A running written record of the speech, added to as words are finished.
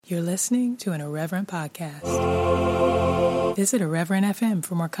You're listening to an Irreverent podcast. Visit Irreverent FM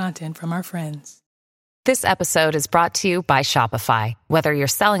for more content from our friends. This episode is brought to you by Shopify. Whether you're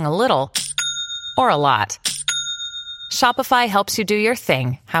selling a little or a lot, Shopify helps you do your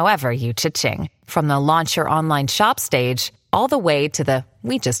thing, however you cha-ching. From the launch your online shop stage, all the way to the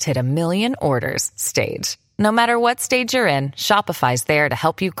we just hit 1 million orders stage. No matter what stage you're in, Shopify's there to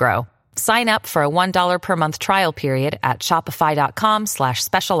help you grow. Sign up for a $1 per month trial period at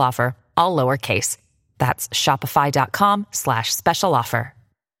shopify.com/special offer, all lowercase. That's shopify.com/special offer.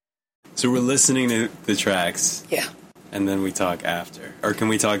 So we're listening to the tracks. Yeah. And then we talk after. Or can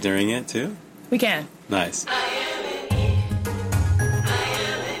we talk during it too? We can. Nice.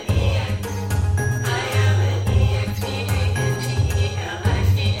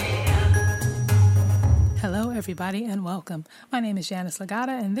 Hello, everybody, and welcome. My name is Janice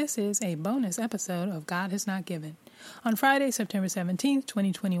Lagata, and this is a bonus episode of God Has Not Given. On Friday, September 17th,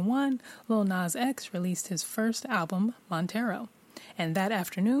 2021, Lil Nas X released his first album, Montero. And that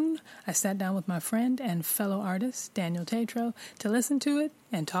afternoon, I sat down with my friend and fellow artist, Daniel Tatro, to listen to it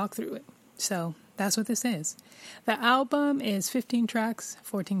and talk through it. So that's what this is. The album is 15 tracks,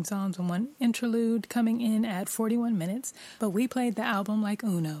 14 songs, and 1 interlude, coming in at 41 minutes. But we played the album like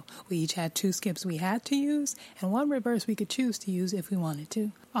Uno. We each had 2 skips we had to use, and 1 reverse we could choose to use if we wanted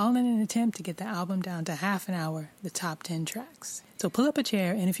to. All in an attempt to get the album down to half an hour, the top 10 tracks. So pull up a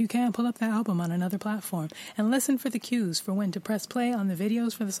chair, and if you can, pull up the album on another platform, and listen for the cues for when to press play on the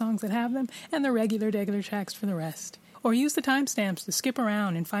videos for the songs that have them, and the regular tracks for the rest. Or use the timestamps to skip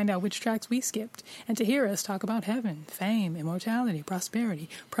around and find out which tracks we skipped, and to hear us talk about heaven, fame, immortality, prosperity,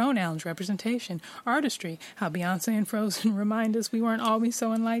 pronouns, representation, artistry, how Beyonce and Frozen remind us we weren't always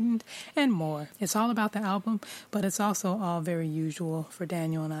so enlightened, and more. It's all about the album, but it's also all very usual for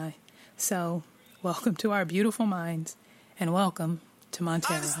Daniel and I. So, welcome to our beautiful minds, and welcome to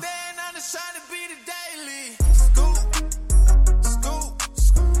Montero.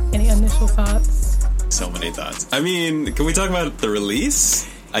 Any initial thoughts? So many thoughts. I mean, can we talk about the release?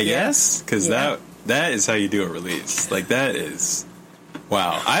 I guess? Because that is how you do a release. Like, that is...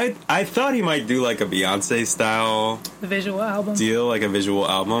 Wow. I thought he might do, like, a Beyonce style... The visual album. Deal, like a visual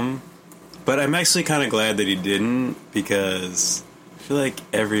album. But I'm actually kind of glad that he didn't, because I feel like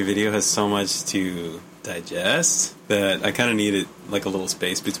every video has so much to digest that I kind of needed, like, a little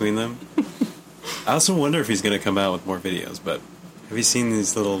space between them. I also wonder if he's going to come out with more videos, but... Have you seen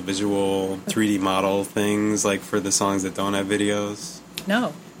these little visual 3D model things, like, for the songs that don't have videos?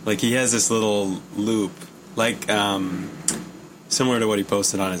 No. Like, he has this little loop, like, similar to what he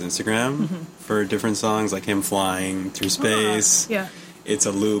posted on his Instagram for different songs, like him flying through space. Yeah. It's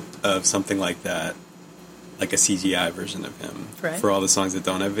a loop of something like that, like a CGI version of him for all the songs that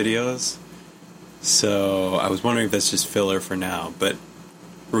don't have videos. So I was wondering if that's just filler for now, but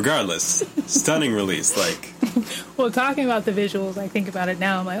regardless, stunning release, like... Well, talking about the visuals, I think about it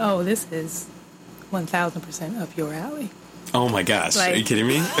now. I'm like, oh, this is 1,000% up your alley. Oh my gosh, like, are you kidding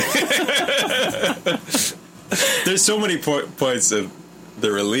me? There's so many points of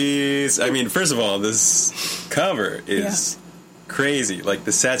the release. I mean, first of all, this cover is crazy. Like,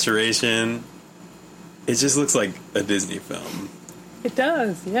 the saturation, it just looks like a Disney film. It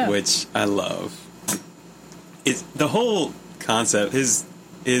does, yeah. Which I love. It's the whole concept, his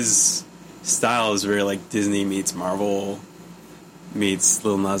style is very like Disney meets Marvel meets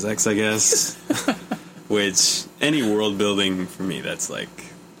Lil Nas X, I guess. Which, any world building for me, that's like,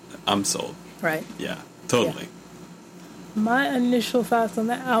 I'm sold. Right. Yeah, totally. Yeah. My initial thoughts on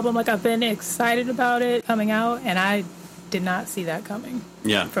the album, like, I've been excited about it coming out, and I did not see that coming.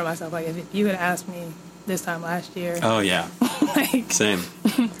 Yeah. For myself. Like, if you had asked me this time last year. Oh, yeah. Like, same.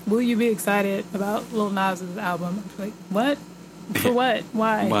 Will you be excited about Lil Nas's album? I'm like, what? For what?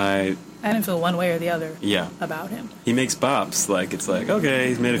 Why? Why? I didn't feel one way or the other about him. He makes bops. Like, it's like, okay,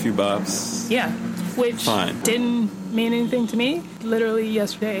 he's made a few bops. Yeah. Which didn't mean anything to me. Literally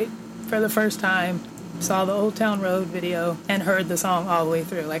yesterday, for the first time, saw the Old Town Road video and heard the song all the way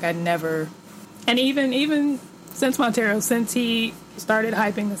through. Like, I'd never... And even since Montero, since he started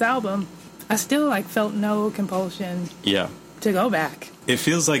hyping this album, I still, like, felt no compulsion to go back. It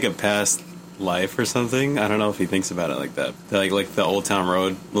feels like a past life or something. I don't know if he thinks about it like that. Like the Old Town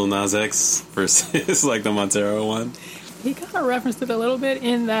Road Lil Nas X versus like the Montero one. He kind of referenced it a little bit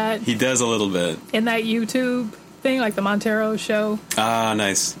in that... He does a little bit. In that YouTube thing, like the Montero show. Ah,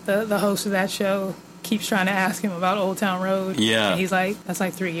 nice. The host of that show keeps trying to ask him about Old Town Road. Yeah. And he's like, that's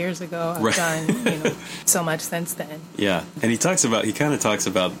like 3 years ago. I've done, so much since then. Yeah. And he kind of talks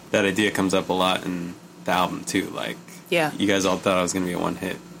about, that idea comes up a lot in the album too. Like, you guys all thought I was going to be a one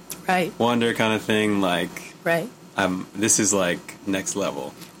hit wonder kind of thing. Like, this is like next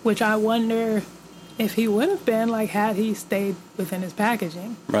level. which I wonder if he would have been, like, had he stayed within his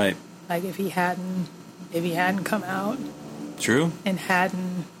packaging. Right. Like, if he hadn't come out. True. And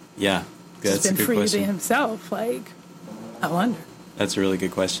hadn't Yeah. That's been a good free to be question. himself. Like, I wonder. That's a really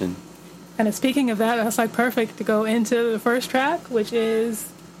good question. And speaking of that, that's like perfect to go into the first track, which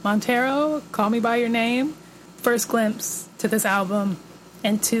is Montero, Call Me By Your Name. First glimpse to this album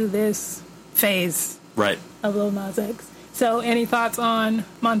and to this phase Right. of Lil Nas X. So any thoughts on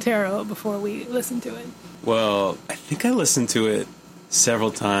Montero before we listen to it? Well, I think I listened to it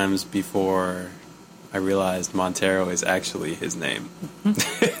several times before I realized Montero is actually his name.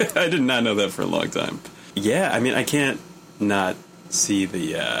 I did not know that for a long time. Yeah, I mean, I can't not see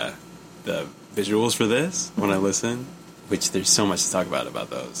the visuals for this when I listen, which there's so much to talk about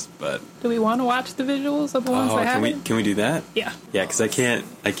those. But Do we want to watch the visuals of the ones that have it? Can we do that? Yeah. Yeah, because I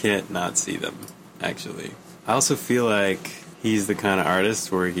can't not see them, actually. I also feel like he's the kind of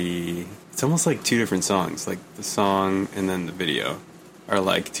artist where it's almost like two different songs. Like the song and then the video are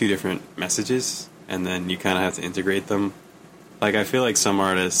like two different messages, and then you kind of have to integrate them. Like, I feel like some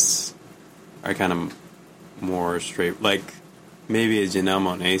artists are kind of more straight. Like, maybe a Janelle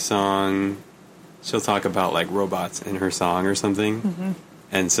Monáe song, she'll talk about, like, robots in her song or something. Mm-hmm.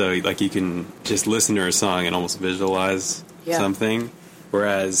 And so, like, you can just listen to her song and almost visualize something.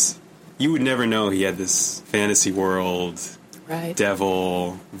 Whereas you would never know he had this fantasy world, right,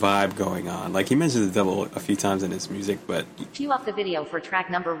 devil vibe going on. Like, he mentions the devil a few times in his music, but Cue up the video for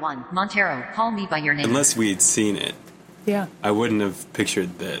track number 1, Montero, Call Me By Your Name. unless we had seen it, yeah, I wouldn't have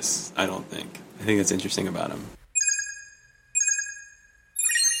pictured this, I don't think. I think that's interesting about him.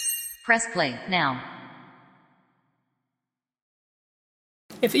 Press play now.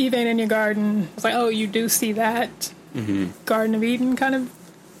 if Eve ain't in your garden, it's like, oh, you do see that Garden of Eden kind of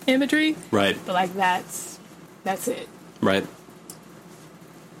imagery. Right. But, like, that's it. Right.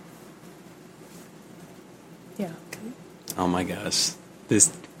 Yeah. Oh, my gosh.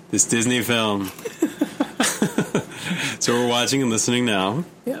 This Disney film. So we're watching and listening now.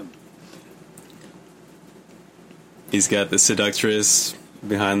 Yep. He's got the seductress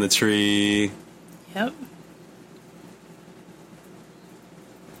behind the tree. Yep.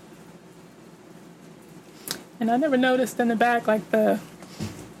 And I never noticed in the back, like, the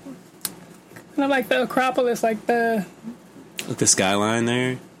kind of like the Acropolis, like the skyline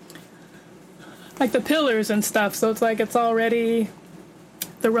there. like the pillars and stuff. So it's like it's already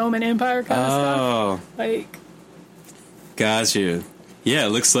the Roman Empire kind of stuff. Like, got you. Yeah, it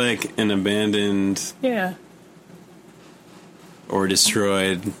looks like an abandoned yeah. or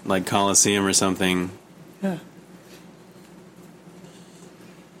destroyed, like, Colosseum or something. Yeah.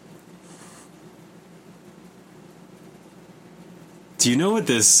 Do you know what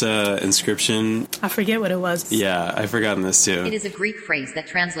this inscription... I forget what it was. Yeah, I've forgotten this too. It is a Greek phrase that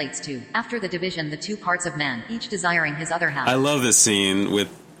translates to, after the division, the two parts of man, each desiring his other half. I love this scene with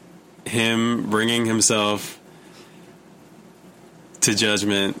him bringing himself to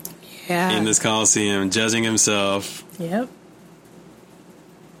judgment in this Colosseum, judging himself. Yep.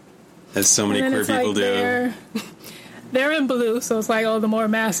 As so many queer people do. They're in blue, so it's like, oh, the more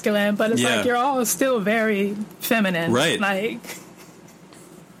masculine, but it's Yeah. like you're all still very feminine. Right. Like...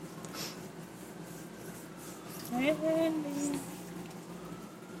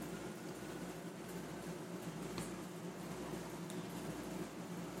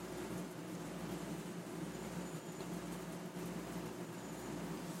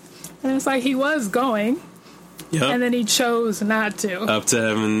 And it's like he was going, Yep. and then he chose not to. Up to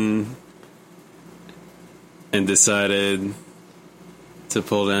heaven and decided to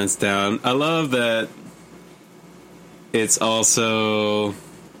pull dance down. I love that it's also...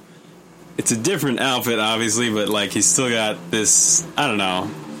 It's a different outfit, obviously, but, like, he's still got this... I don't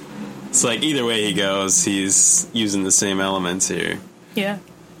know. It's like either way he goes, he's using the same elements here. Yeah.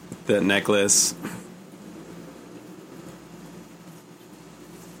 That necklace.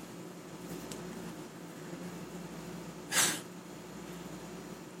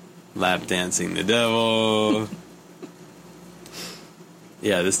 Lap dancing the devil.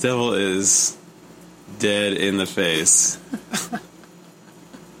 Yeah, this devil is dead in the face.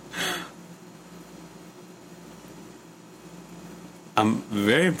 I'm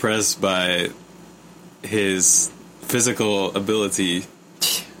very impressed by his physical ability.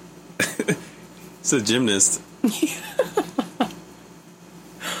 He's a gymnast.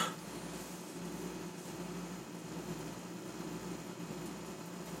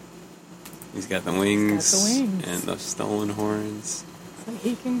 He's got the wings, and the stolen horns. So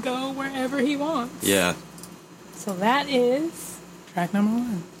he can go wherever he wants. Yeah. So that is track number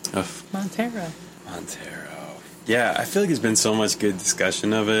 1. Of Montero. Montero. Yeah, I feel like there's been so much good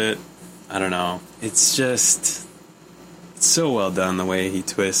discussion of it. I don't know. It's just it's so well done the way he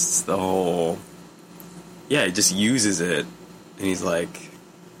twists the whole. Yeah, he just uses it, and he's like,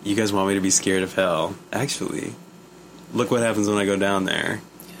 "You guys want me to be scared of hell? Actually, look what happens when I go down there.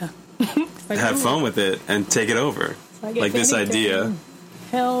 Yeah. Like, Have fun with it and take it over." Like this idea.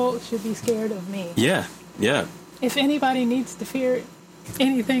 Hell should be scared of me. Yeah, yeah. If anybody needs to fear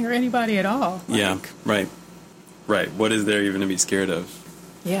anything or anybody at all. Like, Yeah, right. Right. What is there even to be scared of?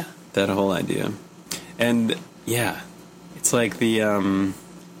 Yeah. That whole idea. And, yeah, it's like the, I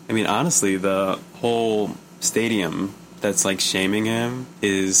mean, honestly, the whole stadium that's, like, shaming him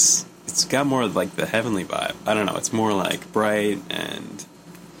it's got more of, like, the heavenly vibe. I don't know. It's more, like, bright and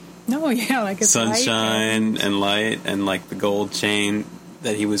No, yeah, like it's sunshine and light, and, like, the gold chain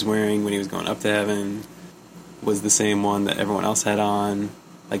that he was wearing when he was going up to heaven was the same one that everyone else had on,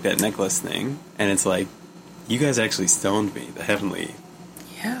 like that necklace thing. And it's like, you guys actually stoned me, the heavenly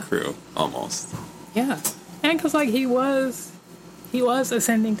crew, almost. Yeah. And because, like, he was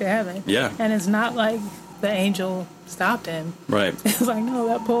ascending to heaven. Yeah. And it's not like the angel stopped him. Right. It's like, no,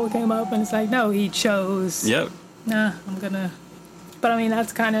 that pole came up, and it's like, no, he chose. Yep. Nah, I'm gonna. But I mean,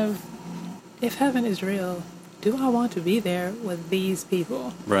 that's kind of, if heaven is real, do I want to be there with these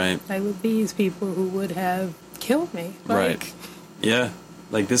people? Right. Like, with these people who would have killed me. Like, Right. Yeah.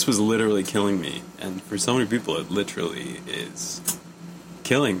 Like, this was literally killing me. And for so many people, it literally is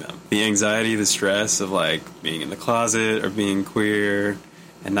killing them. The anxiety, the stress of, like, being in the closet or being queer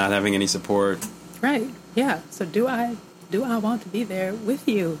and not having any support. Right. Yeah. So do I want to be there with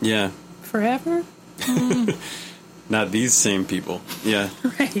you? Yeah. Forever? Not these same people. Yeah.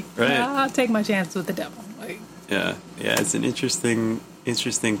 Right. Right. Yeah, I'll take my chance with the devil. Like, Yeah. Yeah. It's an interesting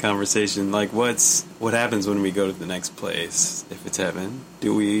conversation. Like, what happens when we go to the next place, if it's heaven?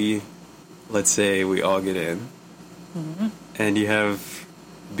 Do we, let's say we all get in, and you have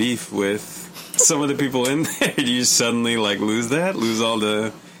beef with some of the people in there, do you suddenly, like, lose all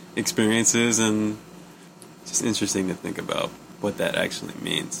the experiences? And it's just interesting to think about what that actually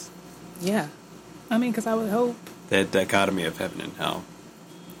means. yeah. I mean, because I would hope That dichotomy of heaven and hell.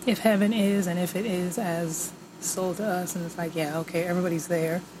 if heaven is, and if it is as sold to us, and it's like, yeah, okay, everybody's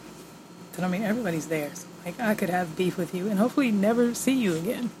there. Then, I mean, everybody's there. So, like, I could have beef with you and hopefully never see you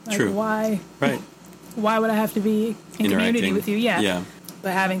again. Like, True. Why Right. would I have to be in community Interacting. with you? Yeah. Yeah.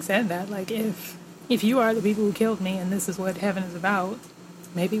 But having said that, like, if you are the people who killed me and this is what heaven is about,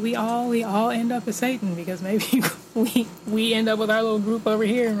 maybe we all end up as Satan, because maybe we end up with our little group over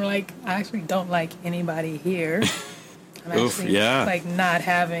here and we're like, I actually don't like anybody here. I'm Oof, actually yeah. like not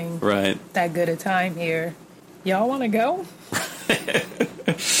having Right. that good a time here. Y'all want to go?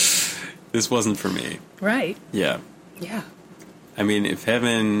 This wasn't for me. Right. Yeah. Yeah. I mean, if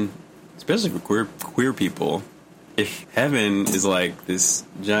heaven, especially for queer people, if heaven is like this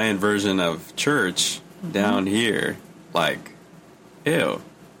giant version of church down here, like, ew.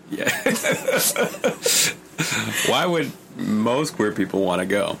 Yeah. Why would most queer people want to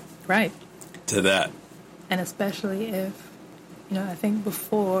go Right. to that? And especially if, I think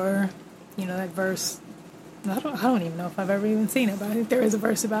before, that verse, I don't even know if I've ever even seen it, but I think there is a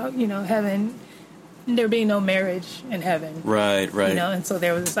verse about, heaven, there being no marriage in heaven. Right, right. And so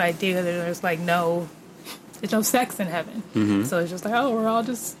there was this idea that there's like there's no sex in heaven. Mm-hmm. So it's just like, oh, we're all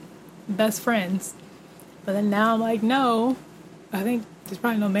just best friends. But then now I'm like, no, I think there's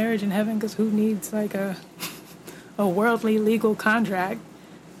probably no marriage in heaven, because who needs like a worldly legal contract?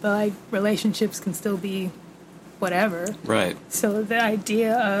 But like relationships can still be whatever. Right. So the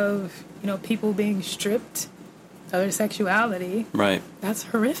idea of, people being stripped of their sexuality, Right. that's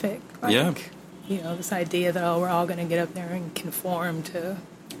horrific. Like, Yeah. This idea that, we're all going to get up there and conform to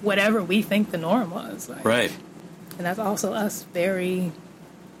whatever we think the norm was. Like, Right. And that's also us very,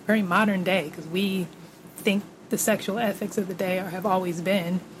 very modern day, because we think the sexual ethics of the day have always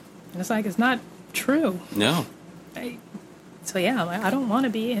been. And it's like, it's not true. No. So yeah, like, I don't want to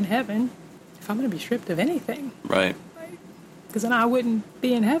be in heaven if I'm going to be stripped of anything. Right. Because then I wouldn't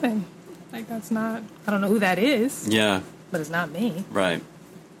be in heaven. Like, that's not, I don't know who that is, Yeah. but it's not me. Right.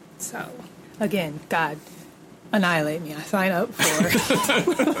 So, again, God, annihilate me. I sign up for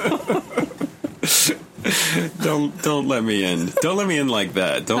Don't let me in. Don't let me in like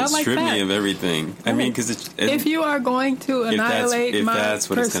that. Don't Not like strip that. me of everything. I mean, because if you are going to annihilate if my that's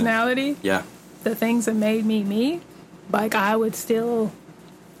what it's gonna- personality, yeah. the things that made me me, like, I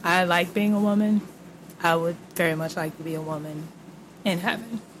like being a woman. I would very much like to be a woman in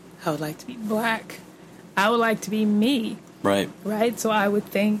heaven. I would like to be black. I would like to be me, Right. right? So I would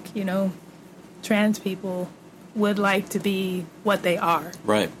think, trans people would like to be what they are,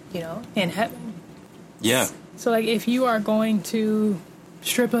 Right. in heaven. Yeah. So, like, if you are going to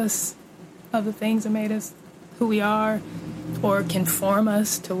strip us of the things that made us who we are, or conform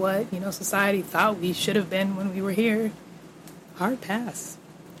us to what, society thought we should have been when we were here, hard pass.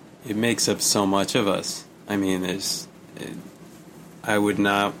 It makes up so much of us. I mean, I would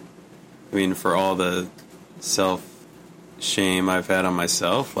not, for all the self-shame I've had on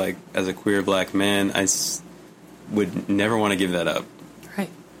myself, like, as a queer black man, would never want to give that up. Right.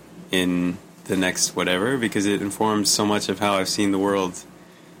 In the next whatever, because it informs so much of how I've seen the world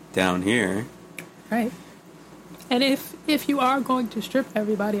down here. Right. And if you are going to strip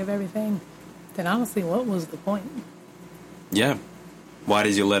everybody of everything, then honestly, what was the point? Yeah. Why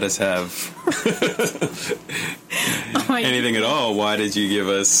did you let us have anything at all? Why did you give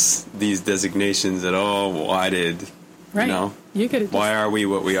us these designations at all? Why did, right. You could have why are we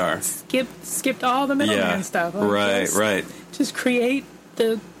what we are? Skipped all the middleman stuff. Right. Just create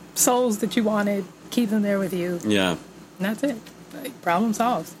the souls that you wanted, keep them there with you. Yeah. And that's it. Like, problem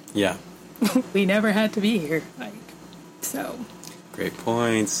solved. Yeah. We never had to be here. So. Great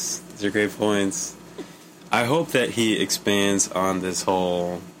points. These are great points. I hope that he expands on this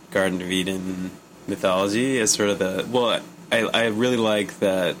whole Garden of Eden mythology as sort of I really like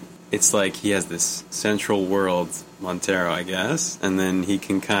that it's like he has this central world, Montero, I guess, and then he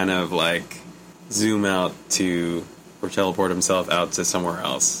can kind of like zoom out to or teleport himself out to somewhere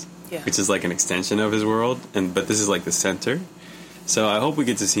else, which is like an extension of his world, but this is like the center. So I hope we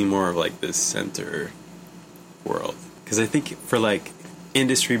get to see more of like this center world, because I think for like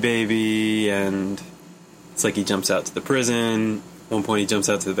Industry Baby, and it's like he jumps out to the prison. At one point he jumps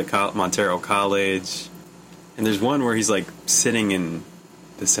out to the Montero College, and there's one where he's like sitting in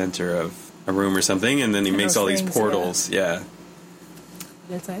the center of a room or something, and then he makes all these portals. Yeah.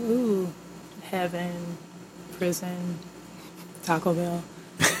 It's like, ooh, heaven, prison, Taco Bell.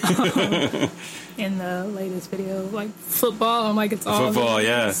 In the latest video, like football, I'm like, it's all football.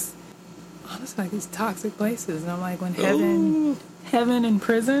 Yeah. Honestly, like these toxic places, and I'm like, when heaven and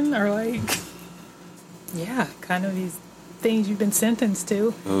prison are like, kind of these things you've been sentenced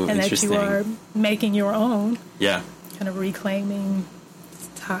to, and that you are making your own. Yeah. Kind of reclaiming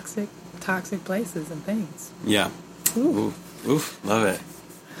toxic places and things. Yeah. Ooh. Love it.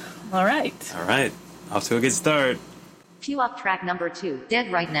 All right. Off to a good start. Cue up track number 2,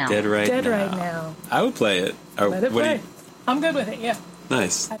 Dead Right Now. Dead Right Now. I would play it. Let it play. I'm good with it, yeah.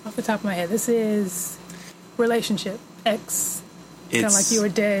 Nice. Off the top of my head, this is relationship, ex. Kind of like you were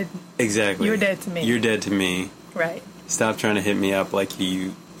dead. Exactly. You were dead to me. You're dead to me. Right. Stop trying to hit me up like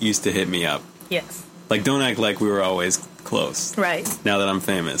you used to hit me up. Yes. Like, don't act like we were always close. Right. Now that I'm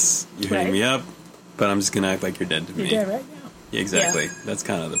famous, you're hitting me up, but I'm just going to act like you're dead to me. You're dead right now. Yeah, exactly. Yeah. That's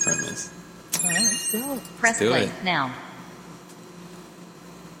kind of the premise. All right, let's go. Press play now.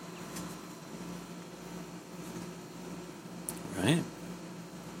 Right.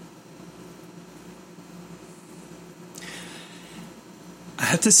 I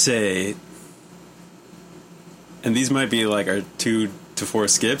have to say, and these might be like our 2 to 4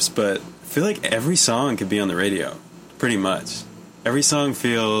 skips, but I feel like every song could be on the radio, pretty much. Every song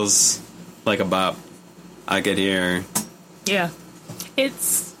feels like a bop I could hear. Yeah.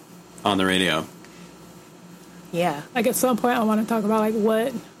 It's on the radio. Yeah. Like at some point I want to talk about like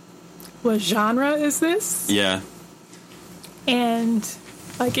what genre is this? Yeah. And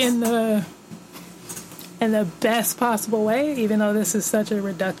like in the best possible way, even though this is such a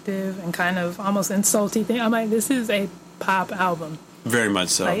reductive and kind of almost insulty thing, I'm like, this is a pop album. Very much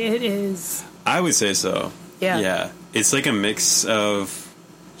so. Like, it is. I would say so. Yeah. Yeah. It's like a mix of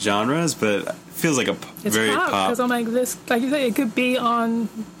genres, but it feels like it's very pop. Because I'm like, this, like you said, it could be on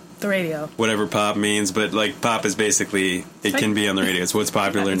the radio. Whatever pop means, but like pop is basically, it can be on the radio. It's what's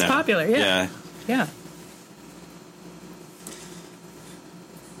popular now. It's popular, yeah. Yeah. Yeah.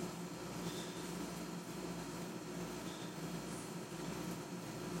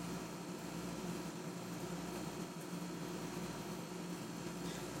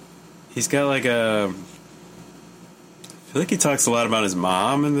 He's got like I feel like he talks a lot about his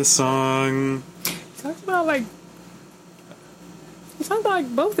mom in this song. He talks about like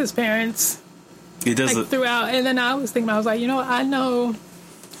both his parents. He does like, throughout, and then I was thinking, I was like, I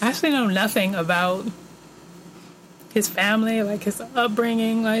actually know nothing about his family, like his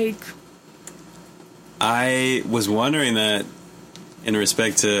upbringing, like. I was wondering that in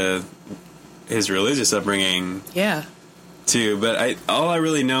respect to his religious upbringing. Yeah. Too, but all I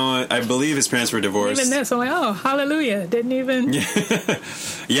really know, I believe his parents were divorced. Even this, I'm like, oh, hallelujah! Didn't even.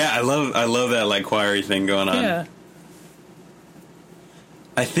 Yeah, I love that like choiry thing going on. Yeah.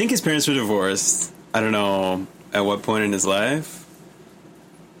 I think his parents were divorced. I don't know at what point in his life.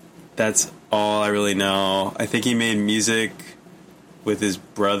 That's all I really know. I think he made music with his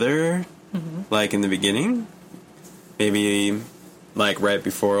brother, like in the beginning. Maybe like right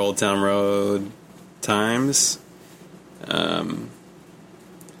before Old Town Road times. But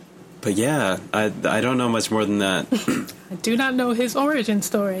yeah, I don't know much more than that. I do not know his origin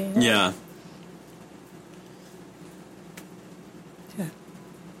story. Yeah.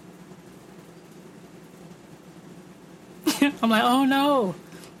 I'm like, oh no,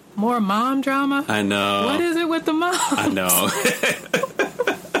 more mom drama? I know. What is it with the mom? I know.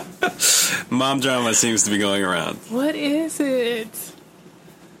 Mom drama seems to be going around. What is it?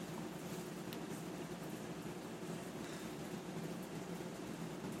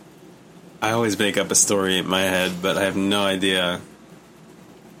 I always make up a story in my head, but I have no idea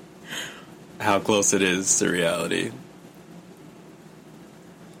how close it is to reality.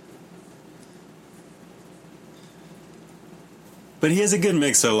 But he has a good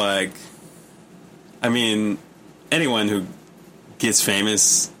mix of, like, I mean, anyone who gets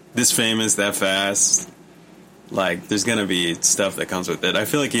famous, this famous, that fast, like, there's gonna be stuff that comes with it. I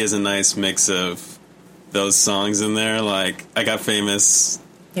feel like he has a nice mix of those songs in there, like, I got famous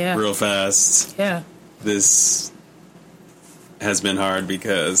real fast. Yeah. This has been hard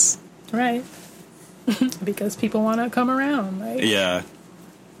because... Right. Because people want to come around, right? Yeah.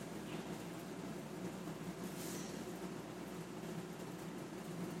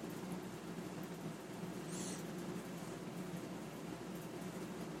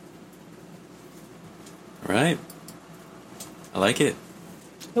 Right. I like it.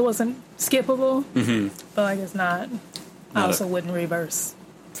 It wasn't skippable, but like it's not. I also wouldn't reverse.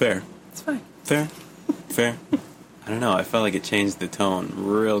 Fair. It's fine. Fair. Fair. I don't know. I felt like it changed the tone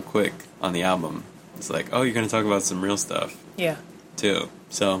real quick on the album. It's like, oh, you're going to talk about some real stuff. Yeah. Too.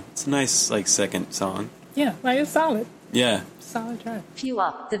 So it's a nice, like, second song. Yeah, like it's solid. Yeah. Solid track. Cue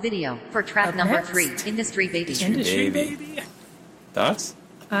up the video for track Up number next. 3, Industry Baby. Industry Baby. baby. Thoughts?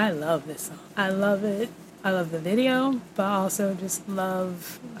 I love this song. I love it. I love the video, but I also just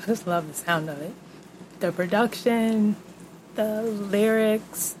love the sound of it. The production, the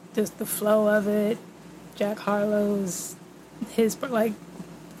lyrics, just the flow of it. Jack Harlow's, like,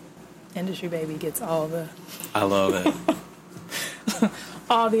 Industry Baby gets all the I love it.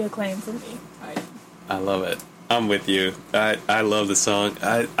 all the acclaim from me. I love it. I'm with you. I love the song.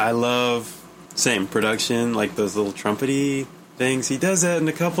 I love, same, production, like those little trumpety things. He does that in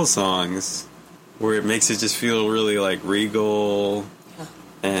a couple songs where it makes it just feel really, like, regal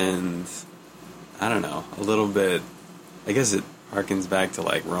and, I don't know, a little bit, I guess it harkens back to,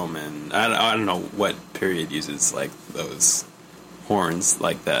 like, Roman. I don't know what period uses, like, those horns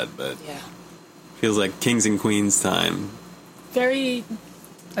like that, but Yeah. feels like Kings and Queens time. Very,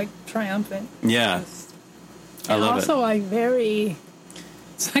 like, triumphant. Yeah. I And love also, like, very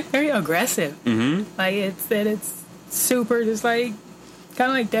aggressive. Mm-hmm. Like, it's super just, like, kind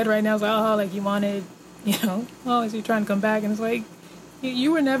of like Dead Right Now. It's like, oh, like, you wanted, oh, is you trying to come back? And it's like,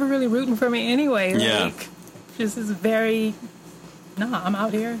 you were never really rooting for me anyway. Yeah. Like, just is very, I'm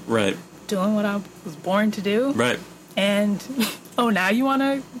out here Right. doing what I was born to do. Right. And, oh, now you want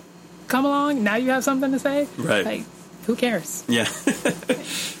to come along? Now you have something to say? Right. Like, who cares? Yeah.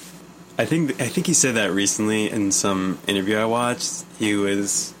 I think he said that recently in some interview I watched. He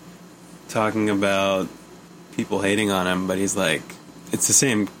was talking about people hating on him, but he's like, it's the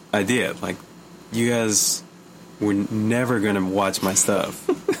same idea. Like, you guys were never going to watch my stuff.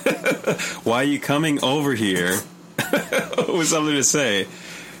 Why are you coming over here with something to say?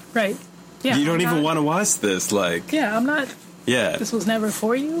 Right. Yeah. You don't even want to watch this. Like, Yeah, I'm not. yeah. This was never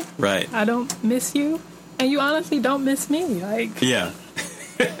for you. Right. I don't miss you. And you honestly don't miss me. Like, Yeah.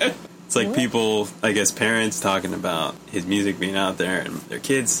 It's like What? people, I guess parents talking about his music being out there and their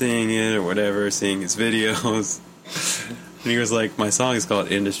kids seeing it or whatever, seeing his videos. And he was like, my song is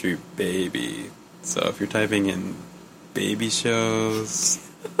called Industry Baby. So if you're typing in baby shows,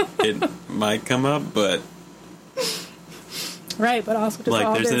 it might come up, but right, but also just like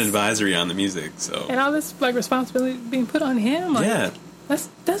all there's this, an advisory on the music, so. and all this like responsibility being put on him. Like, Yeah.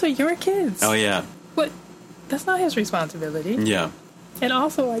 that's what your kids. Oh, yeah. What? That's not his responsibility. Yeah. And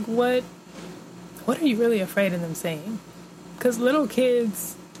also, like, what are you really afraid of them saying? Because little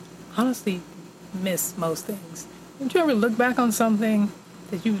kids honestly miss most things. Did you ever look back on something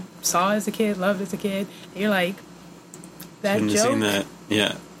that you saw as a kid, loved as a kid, and you're like, that Shouldn't have joke seen that.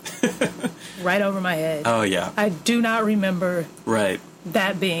 Yeah. right over my head. Oh, yeah. I do not remember Right.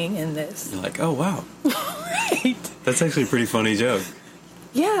 that being in this. You're like, oh, wow. Right? That's actually a pretty funny joke.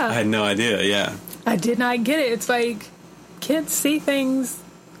 Yeah. I had no idea, yeah. I did not get it. It's like kids see things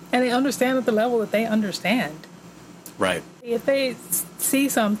and they understand at the level that they understand. Right. If they see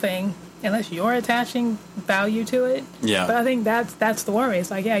something unless you're attaching value to it. Yeah. But I think that's the worry. It's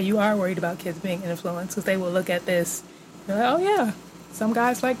like, yeah, you are worried about kids being influenced because they will look at this. They're like, oh yeah, some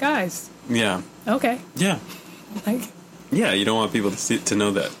guys like guys. Yeah. Okay. Yeah. Like. Yeah. You don't want people to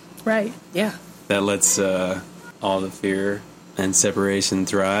know that. Right. Yeah. That lets all the fear and separation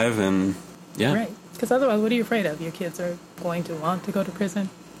thrive, and yeah. Right. Because otherwise, what are you afraid of? Your kids are going to want to go to prison.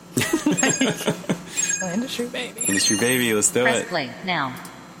 Industry baby. Industry baby. Let's do Press it. play now.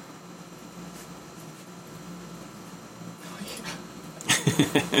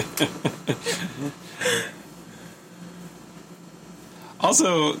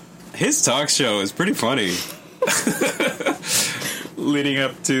 Also, his talk show is pretty funny. Leading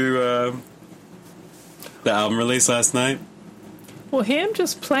up to the album release last night. Well, him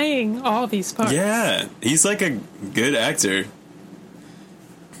just playing all these parts. Yeah, he's like a good actor.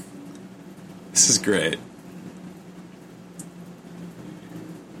 This is great.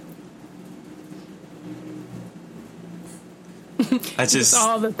 I just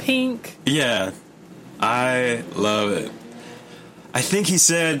all the pink. Yeah, I love it. I think he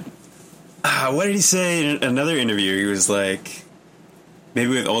said, what did he say in another interview? He was like, maybe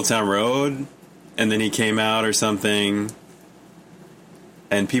with Old Town Road, and then he came out or something,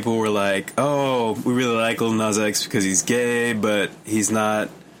 and people were like, oh, we really like Lil Nas X because he's gay, but he's not,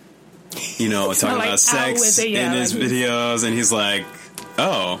 talking like about sex it, yeah, in his videos, and he's like,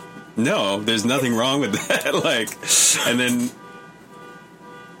 oh, no, there's nothing wrong with that. And then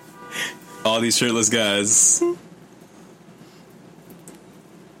all these shirtless guys.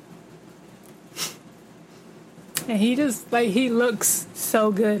 And he just, he looks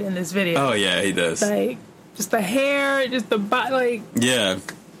so good in this video. Oh, yeah, he does. Just the hair, just the body, Yeah.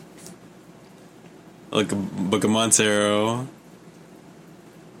 Like a Book of Montero.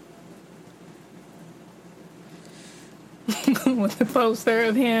 with the poster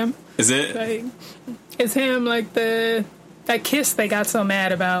of him. Is it? It's him, that kiss they got so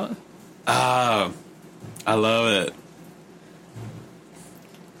mad about. Ah, I love it.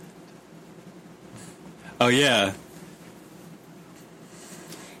 Oh, yeah.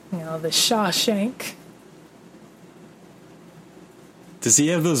 The Shawshank. Does he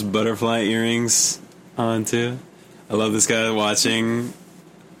have those butterfly earrings on, too? I love this guy watching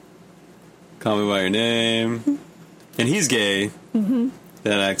Call Me By Your Name. And he's gay. Mm-hmm.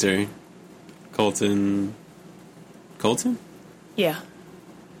 That actor. Colton? Yeah.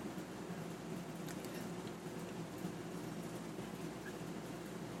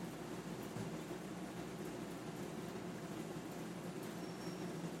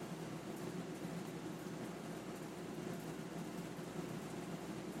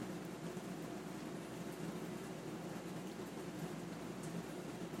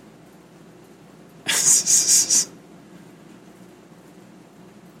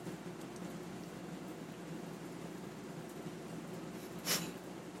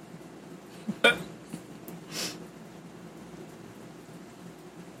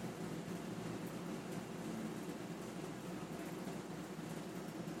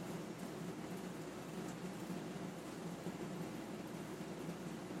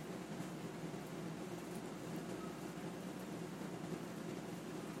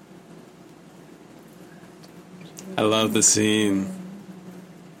 I love the scene.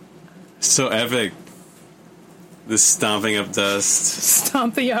 So epic. The stomping of dust.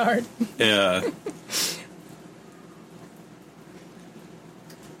 Stomp the yard. Yeah.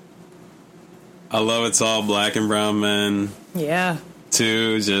 I love it's all black and brown men. Yeah.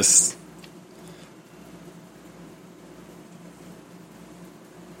 Too, just...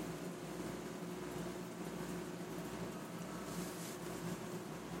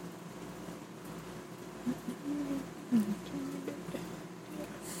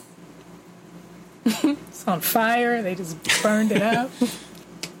 It's on fire. They just burned it up.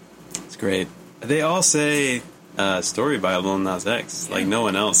 It's great. They all say story by Lil Nas X. Yeah. Like no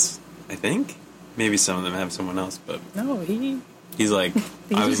one else, I think. Maybe some of them have someone else, but No, he's like,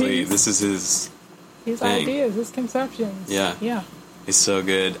 obviously, this is his thing. Ideas, his conceptions. Yeah. Yeah. It's so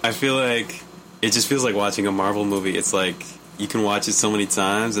good. I feel like it just feels like watching a Marvel movie. It's like you can watch it so many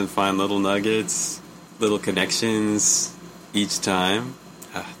times and find little nuggets, little connections each time.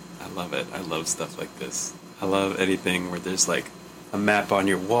 I love it. I love stuff like this. I love anything where there's like a map on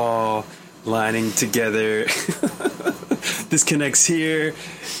your wall lining together. This connects here.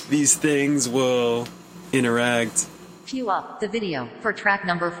 These things will interact. Cue up the video for track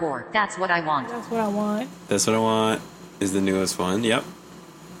number 4. That's what I want. That's what I want. That's what I want. Is the newest one. Yep.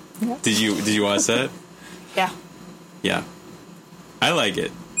 Yep. Did you watch that? Yeah. Yeah. I like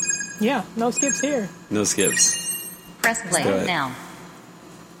it. Yeah. No skips here. No skips. Press Let's do play it. now.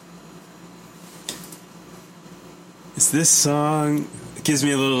 This song gives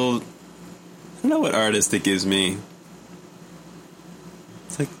me a little... I don't know what artist it gives me.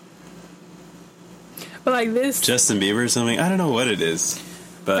 It's like... But like this... Justin Bieber or something. I don't know what it is.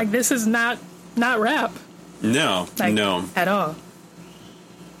 But like this is not rap. No, Like, no. at all.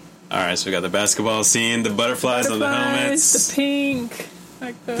 Alright, so we got the basketball scene, the butterflies on the helmets. The pink.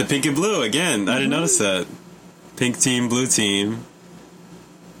 Like The pink and blue, again. I didn't notice that. Pink team, blue team.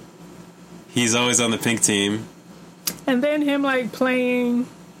 He's always on the pink team. And then him like playing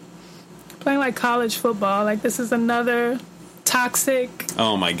like college football. Like this is another toxic.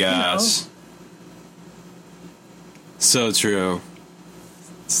 Oh my gosh. So true.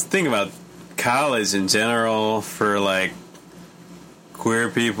 Just think about college in general for like queer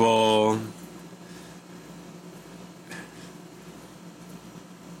people.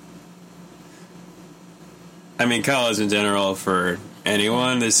 I mean, college in general for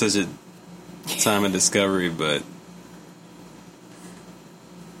anyone. There's such a time of discovery, but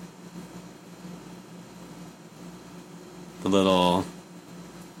the little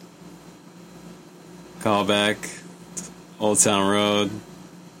callback to Old Town Road.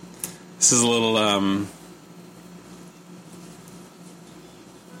 This is a little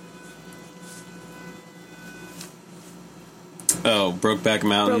Brokeback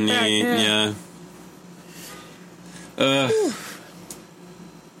Mountain. Brokeback, Yeah.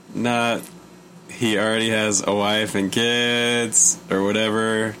 Not he already has a wife and kids or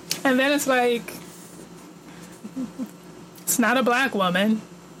whatever. And then it's like it's not a black woman.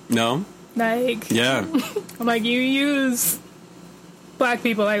 No? Like Yeah. I'm like, you use black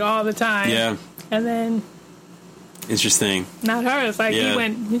people like all the time. Yeah. And then Interesting. not her. It's like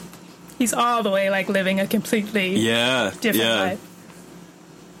Yeah. he's all the way like living a completely different life.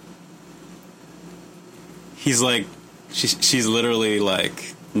 He's like she's literally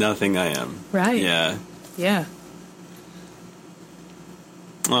like nothing I am. Right. Yeah. Yeah.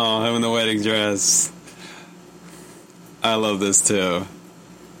 Oh, having the wedding dress. I love this too.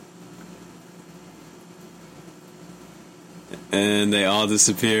 And they all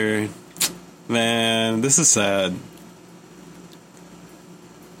disappear. Man, this is sad.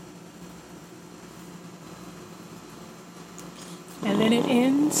 And then it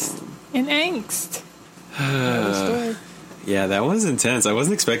ends in angst. Another story. Yeah, that was intense. I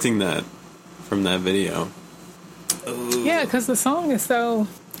wasn't expecting that from that video. Yeah, because the song is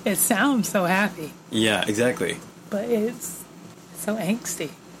it sounds so happy, Yeah, exactly. but it's so angsty.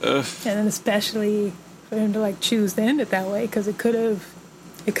 Ugh. And then especially for him to like choose to end it that way, because it could have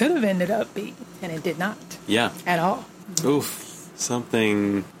ended upbeat, and it did not Yeah. at all. Oof.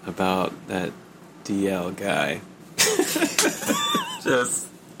 Something about that DL guy. Just.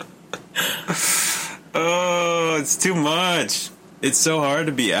 Oh, it's too much. It's so hard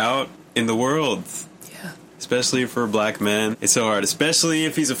to be out in the world. Yeah. Especially for black men. It's so hard, especially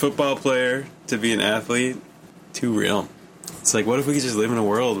if he's a football player, to be an athlete. Too real. It's like, what if we could just live in a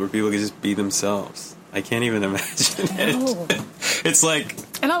world where people could just be themselves? I can't even imagine No. it. It's like,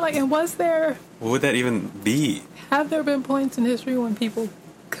 And I'm like, and what would that even be? have there been points in history when people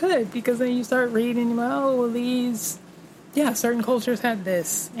could? Because then you start reading, well, certain cultures had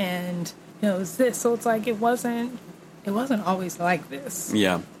this, and it was this. So it's like it wasn't always like this.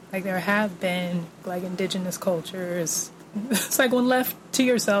 Yeah. Like there have been like indigenous cultures. It's like when left to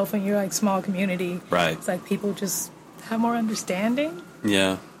yourself and you're like small community. Right. It's like people just have more understanding,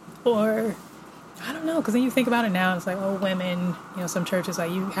 Yeah. or I don't know. Because then you think about it now, and it's like, oh, women. Some churches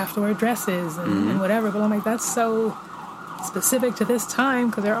like you have to wear dresses and whatever. But I'm like, that's so specific to this time,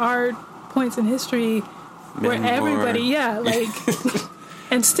 because there are points in history where Men everybody, wore-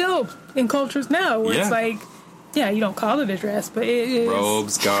 and still in cultures now where Yeah. it's like, you don't call it a dress, but it is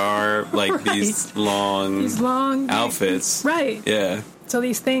Robes, garb, like Right. these long outfits. Right. Yeah. So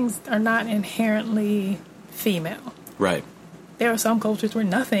these things are not inherently female. Right. There are some cultures where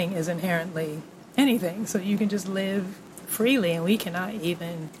nothing is inherently anything, so you can just live freely, and we cannot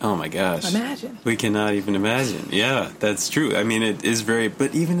even Oh my gosh. imagine. We cannot even imagine. Yeah, that's true. I mean, it is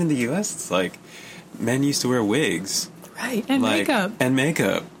but even in the U.S., it's like men used to wear wigs. Right. And Like- makeup. And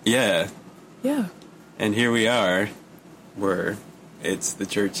makeup. Yeah. Yeah. And here we are, where it's the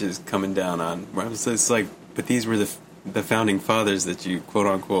church is coming down on. It's like, but these were the founding fathers that you quote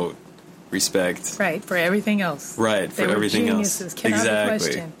unquote respect. Right. For everything else. Right, They for were everything geniuses, else. cannot be Exactly.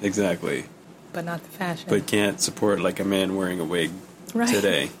 questioned. Exactly. But not the fashion. But can't support like a man wearing a wig Right.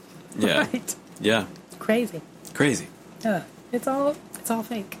 today. Yeah. Right. Yeah. Crazy. Crazy. It's all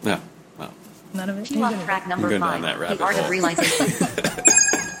fake. Yeah. Wow. None of it. Cue up track number You're going 5. down that rabbit The art hole. of realization.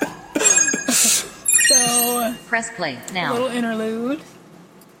 So, Press play a now. little interlude.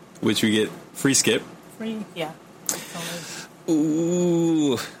 Which we get free skip. Free. Yeah.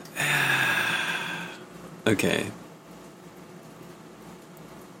 Ooh. Okay.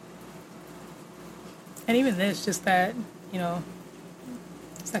 And even this, just that, you know,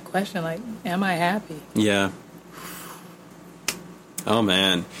 it's that question, like, am I happy? Yeah. Oh,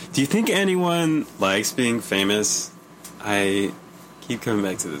 man. Do you think anyone likes being famous? I keep coming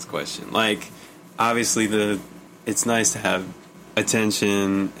back to this question. Like, obviously, it's nice to have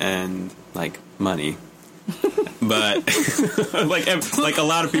attention and, like, money. But, like a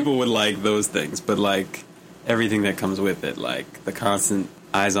lot of people would like those things. But, like, everything that comes with it, like, the constant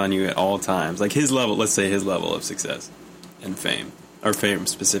eyes on you at all times. Like, let's say his level of success and fame. Or fame,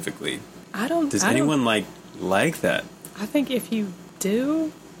 specifically. Does anyone like that? I think if you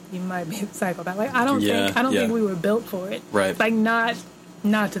do, you might be a psychopath. Like, I don't think we were built for it. Right. Like, not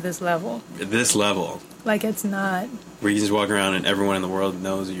to this level. This level. Like, it's not. Where you just walk around and everyone in the world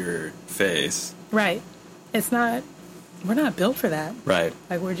knows your face. Right. It's not. We're not built for that. Right.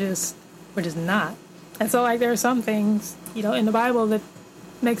 Like, we're just not. And so, like, there are some things, you know, in the Bible that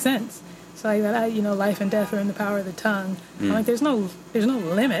make sense. So, like, that, you know, life and death are in the power of the tongue. I'm like, there's no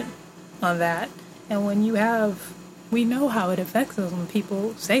limit on that. And when we know how it affects us when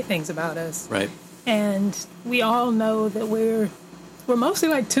people say things about us. Right. And we all know that we're mostly,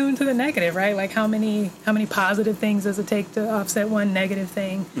 like, tuned to the negative, right? Like, how many positive things does it take to offset one negative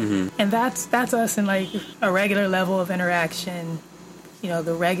thing? Mm-hmm. And that's us in, like, a regular level of interaction. You know,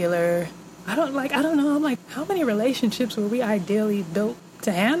 the regular. I don't know. I'm like, how many relationships were we ideally built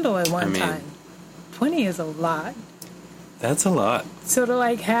to handle at one time? 20 is a lot. That's a lot. So to,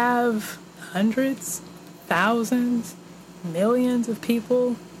 like, have hundreds, thousands, millions of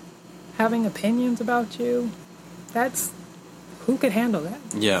people having opinions about you, who could handle that?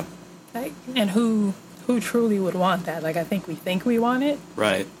 Yeah. Like, and who truly would want that? Like, I think we want it.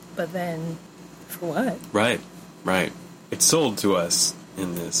 Right. But then, for what? Right. It's sold to us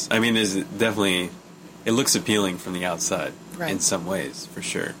in this. I mean, there's definitely, it looks appealing from the outside. Right. In some ways, for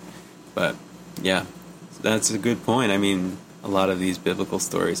sure. But, yeah, that's a good point. I mean, a lot of these biblical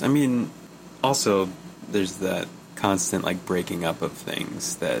stories. I mean, also, there's that constant, like, breaking up of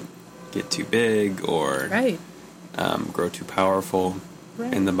things that get too big or grow too powerful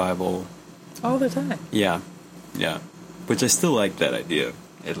in the Bible. All the time. Yeah. Which I still like that idea.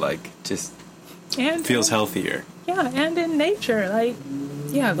 It, like, just feels healthier. Yeah, and in nature. Like,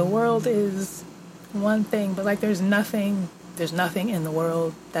 yeah, the world is one thing, but, like, there's nothing in the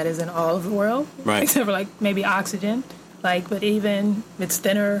world that is in all of the world. Right. Except for, like, maybe oxygen. Like, but even it's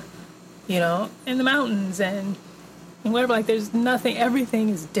thinner, you know, in the mountains and whatever. Like, there's nothing. Everything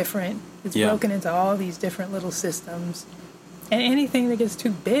is different. It's broken into all these different little systems. And anything that gets too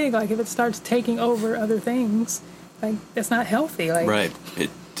big, like, if it starts taking over other things, like, that's not healthy. Like, right.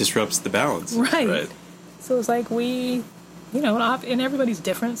 It disrupts the balance. Right. So it's like you know, and everybody's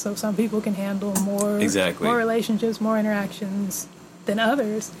different, so some people can handle more relationships, more interactions than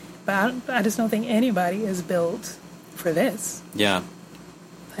others. But I just don't think anybody is built for this. Yeah.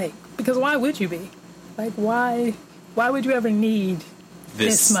 Like, because why would you be? Like, why would you ever need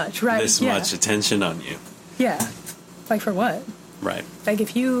this much, right? This much attention on you. Yeah. Like, for what? Right. Like,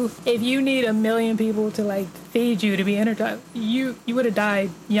 if you need 1 million people to, like, feed you to be entertained, you would have died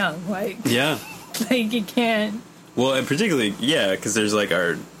young. Like, yeah. Like, you can't. Well, and particularly, yeah, because there's, like,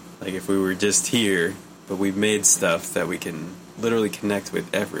 if we were just here, but we've made stuff that we can literally connect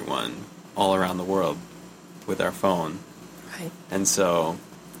with everyone all around the world with our phone. Right. And so,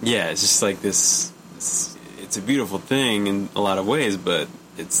 yeah, it's just like this, it's a beautiful thing in a lot of ways, but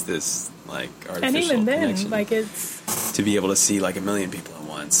it's this, like, artificial and even then, connection. Like, it's to be able to see, like, 1 million people at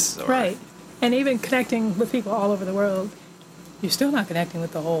once. Or, right. And even connecting with people all over the world, you're still not connecting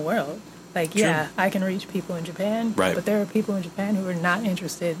with the whole world. Like, True. Yeah, I can reach people in Japan, right. But there are people in Japan who are not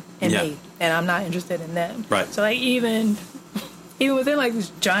interested in me, and I'm not interested in them. Right. So, like, even within, like, this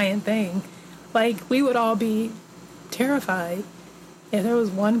giant thing, like, we would all be terrified if there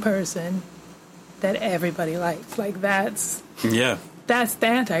was one person that everybody likes. Like, that's the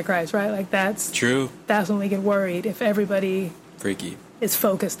Antichrist, right? Like, that's true. That's when we get worried if everybody freaky is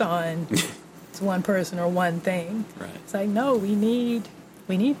focused on it's one person or one thing. Right. It's like, no, we need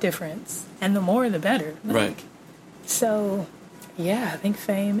difference, and the more the better. Like, right. So, yeah, I think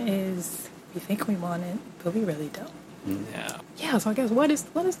fame is, we think we want it, but we really don't. Yeah. Yeah, so I guess what is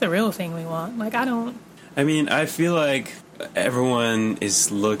the real thing we want? Like, I mean, I feel like everyone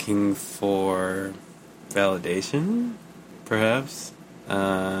is looking for validation, perhaps.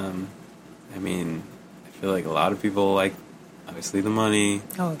 I mean, I feel like a lot of people like, obviously, the money.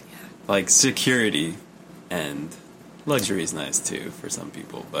 Oh, yeah. Like, security, and luxury is nice, too, for some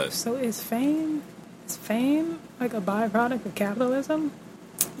people, but... So is fame like a byproduct of capitalism?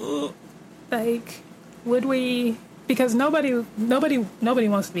 Well, Like, would we? Because nobody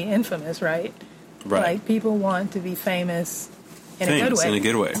wants to be infamous, right? right. Like, people want to be famous in a good Famous way, in a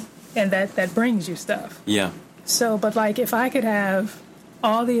good way. and that brings you stuff. Yeah. So, but like, if I could have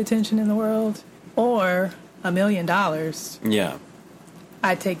all the attention in the world or $1 million, Yeah.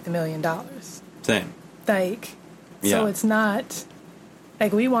 I'd take the $1 million. Same. Like, Yeah. so it's not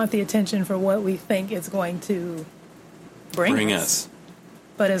like we want the attention for what we think it's going to bring us,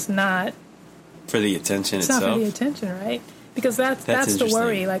 but it's not. For the attention It's itself. not for the attention, right? Because that's the interesting.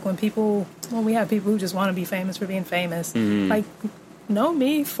 worry. Like when we have people who just want to be famous for being famous, Mm-hmm. like know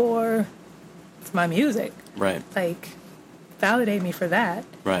me for my music, Right. like validate me for that.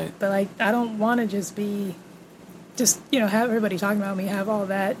 Right. But like I don't want to just have everybody talking about me, have all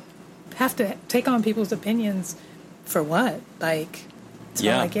that, have to take on people's opinions for what? Like, so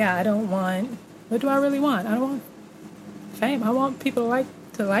Yeah. I don't want. What do I really want? I don't want fame. I want people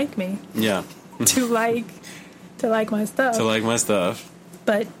to like me. Yeah. to like my stuff, To like my stuff.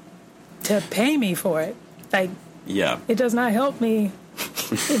 but to pay me for it. Like, Yeah. it does not help me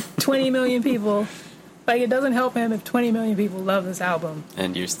if 20 million people, like, it doesn't help him if 20 million people love this album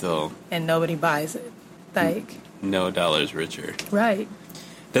And you're still and nobody buys it. Like, no dollars richer. right,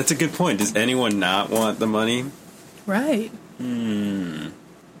 That's a good point. Does anyone not want the money? right.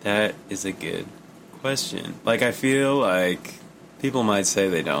 That is a good question. Like, I feel like people might say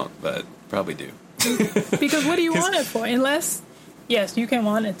they don't, but probably do. Because what do you want it for? Unless, yes, you can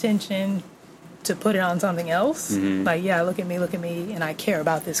want attention to put it on something else. Mm-hmm. Like, yeah, look at me, and I care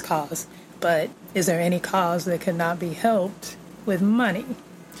about this cause. But is there any cause that could not be helped with money?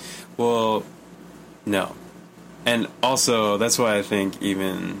 Well, no. And also, that's why I think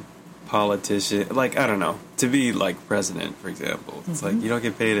even politicians, like, I don't know, to be, like, president, for example, it's like, you don't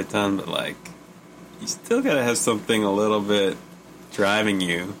get paid a ton, but, like, you still gotta have something a little bit driving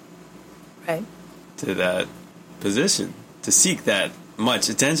you Right. to that position, to seek that much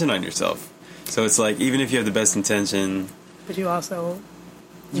attention on yourself. So it's like, even if you have the best intention, But you also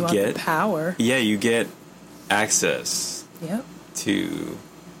you want get the power. yeah, you get access Yep. to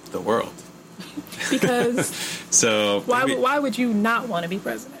the world. Because So maybe- why would you not want to be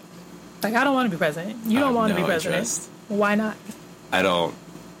president? Like, I don't want to be president. You I don't have want to be no president. interest. Why not? I don't.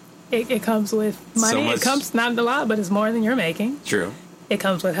 It comes with money. much- It comes not a lot, but it's more than you're making. True. It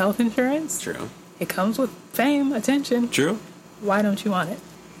comes with health insurance. True. It comes with fame, attention. True. Why don't you want it?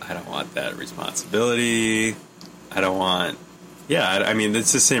 I don't want that responsibility. I don't want. Yeah, I mean,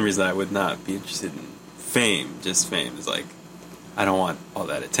 it's the same reason I would not be interested in fame. Just fame is like, I don't want all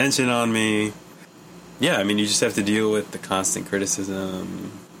that attention on me. Yeah, I mean, you just have to deal with the constant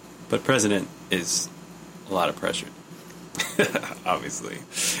criticism. But president is a lot of pressure. Obviously.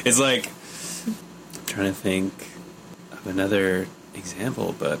 It's like, I'm trying to think of another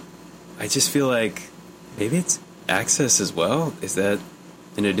example, but I just feel like maybe it's access as well. Is that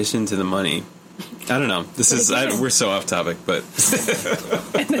in addition to the money? I don't know. This is we're so off topic, but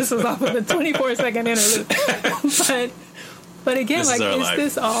And this is off of a 24-second interlude. But again, This is like, our is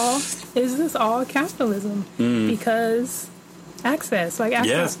life. this all capitalism? Because access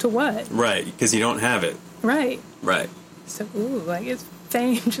Yeah. to what? right, because you don't have it. Right. Right. So, like, is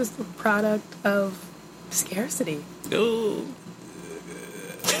fame just a product of scarcity? Ooh.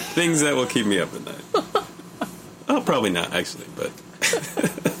 Things that will keep me up at night. Oh, probably not actually, but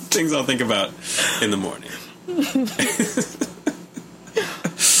things I'll think about in the morning.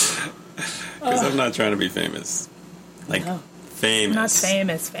 Because I'm not trying to be famous. Like, No. famous. Not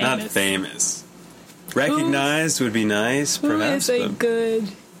famous. Not famous. Recognized would be nice, Who perhaps. is a but- good...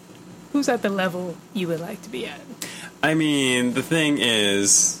 Who's at the level you would like to be at? I mean, the thing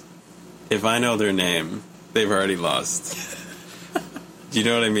is, if I know their name, they've already lost. Do you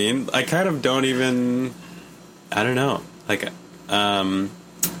know what I mean? I kind of don't even... I don't know. Like,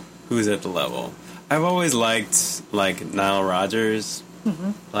 who's at the level? I've always liked, like, Nile Rodgers.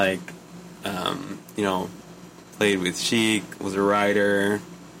 Mm-hmm. Like, played with Chic, was a writer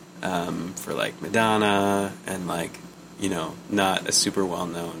for, like, Madonna, and, like, not a super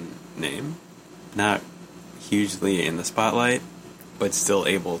well-known name. Not hugely in the spotlight, but still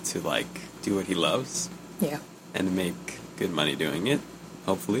able to, like, do what he loves Yeah. and make good money doing it,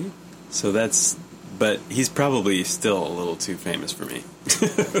 hopefully. So that's... But he's probably still a little too famous for me.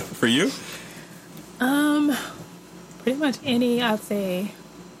 For you? Pretty much any, I'd say,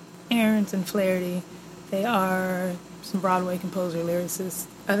 Aarons and Flaherty, they are some Broadway composer lyricists.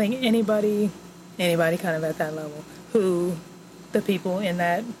 I think anybody kind of at that level who the people in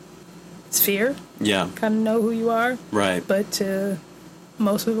that sphere Yeah, kind of know who you are. right. But to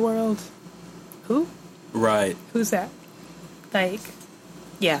most of the world, who? Right. Who's that? Like,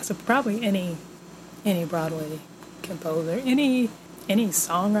 yeah, so probably any Broadway composer, any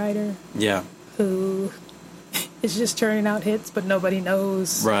songwriter Yeah. who is just churning out hits, but nobody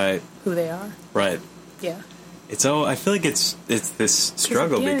knows Right. who they are. Right. Yeah. I feel like it's this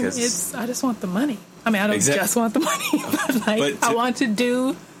struggle again, because I just want the money. I mean, I don't just want the money, but like I want to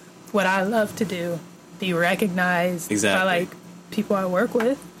do what I love to do, be recognized by like people I work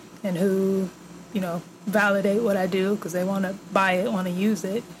with and who, validate what I do because they want to buy it, want to use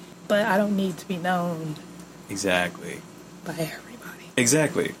it, but I don't need to be known exactly by everybody.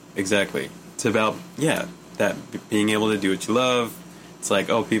 Exactly. It's about that being able to do what you love. It's like,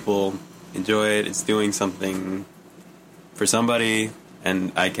 oh, people enjoy it. It's doing something for somebody,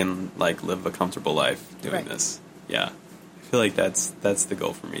 and I can like live a comfortable life doing this. Yeah, I feel like that's the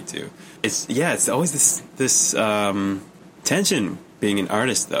goal for me too. It's always this tension being an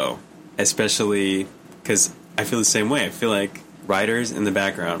artist though, especially because I feel the same way. I feel like writers in the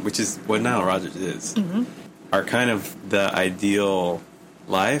background, which is what Nile Rodgers is, are kind of the ideal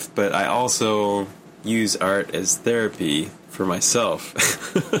life, but I also use art as therapy for myself.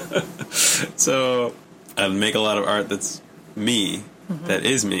 So I make a lot of art that's me, that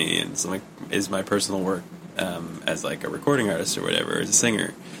is me, and it's like is my personal work as like a recording artist or whatever, as a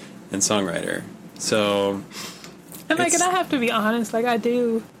singer and songwriter. So and I have to be honest, like I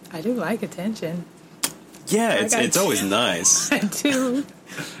do like attention. Yeah, like it's always nice. I do.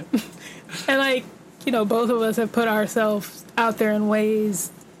 And like, both of us have put ourselves out there in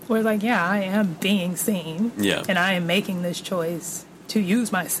ways where like, yeah, I am being seen. Yeah. And I am making this choice to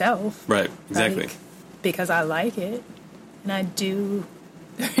use myself. Right, exactly. Like, because I like it. And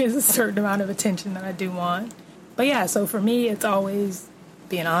there is a certain amount of attention that I do want. But yeah, so for me, it's always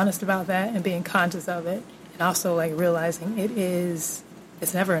being honest about that and being conscious of it. And also like realizing it's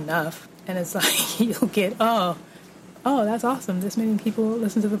never enough. And it's like, you'll get, oh, that's awesome. This many people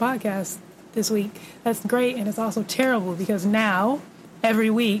listen to the podcast this week. That's great. And it's also terrible because now,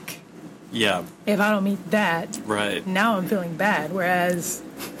 every week, if I don't meet that, right, now I'm feeling bad. Whereas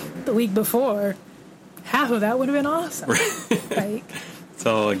the week before, half of that would have been awesome. Like, it's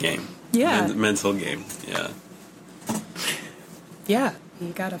all a game. Yeah. Mental game. Yeah. Yeah.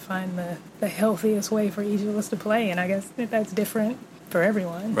 You got to find the healthiest way for each of us to play. And I guess that's different for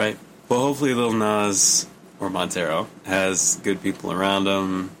everyone. Right. Well, hopefully Lil Nas or Montero has good people around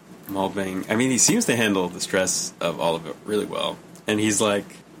him. I'm hoping. I mean, he seems to handle the stress of all of it really well. And he's like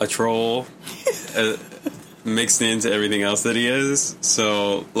a troll mixed into everything else that he is.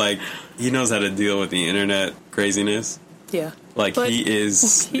 So, like, he knows how to deal with the internet craziness. Yeah. Like, he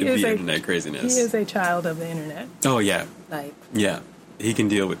is the internet craziness. He is a child of the internet. Oh, yeah. Like. Yeah. He can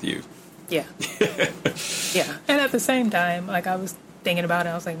deal with you. Yeah. Yeah. And at the same time, like, I was thinking about it,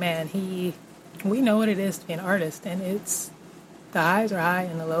 I was like, man, we know what it is to be an artist, and it's the highs are high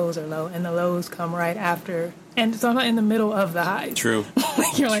and the lows are low, and the lows come right after, and it's not in the middle of the highs. True.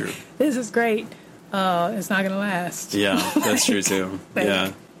 Like, you're like, this is great. It's not gonna last. Yeah, that's true too. Like,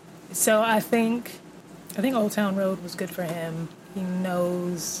 yeah. So I think Old Town Road was good for him. He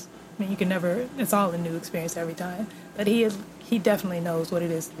knows. I mean, you can never. It's all a new experience every time, but he definitely knows what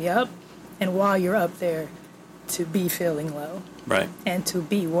it is to be up, and while you're up there, to be feeling low. Right. And to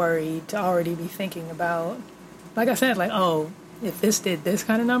be worried, to already be thinking about, like I said, like, oh, if this did this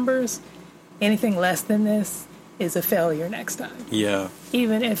kind of numbers, anything less than this is a failure next time. Yeah.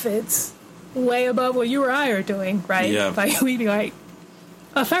 Even if it's way above what you or I are doing, right? Yeah. Like, we'd be like,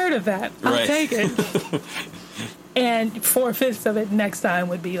 a third of that, I'll take it. And 4/5 of it next time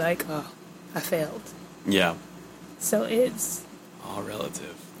would be like, oh, I failed. Yeah. So it's all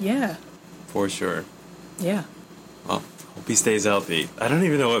relative. Yeah. For sure. Yeah. Well, hope he stays healthy. I don't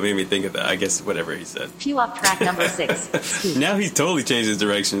even know what made me think of that. I guess whatever he said. Cue up track number 6. Now he's totally changed his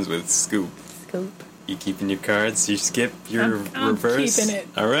directions with Scoop. Scoop. You keeping your cards? You skip your I'm reverse? keeping it.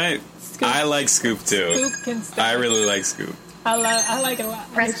 All right. Scoop. I like Scoop too. Scoop can stay. I really like Scoop. I like it a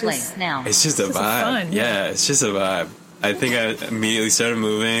lot. Press play now. It's just a vibe. Fun, yeah, it's just a vibe. I think I immediately started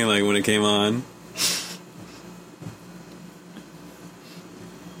moving, like, when it came on.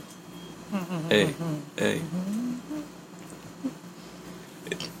 Hey.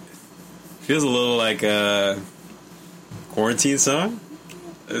 It feels a little like a quarantine song.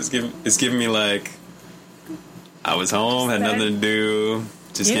 It's giving me, like, I was home, had nothing to do,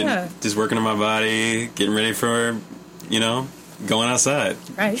 just working on my body, getting ready for, going outside,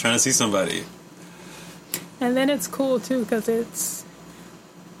 right? Trying to see somebody. And then it's cool too because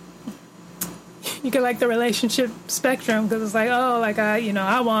you get like the relationship spectrum because it's like, oh, like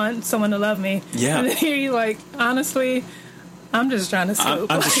I want someone to love me. Yeah. And then here you like, honestly, I'm just trying to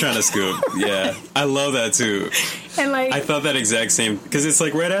scoop. I'm just trying to scoop. Yeah. I love that too. And like, I thought that exact same, because it's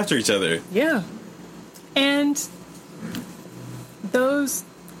like right after each other. yeah. And those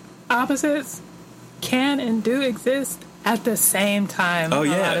opposites can and do exist at the same time Oh, a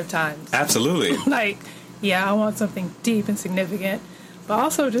yeah. lot of times. Absolutely. Like, yeah, I want something deep and significant, but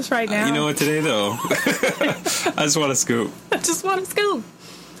also just right now, You know what, today though? I just want to scoop. I just want to scoop.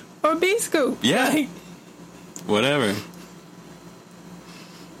 Or be scoop. Yeah. Like, Whatever.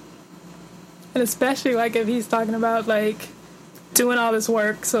 and especially like if he's talking about like doing all this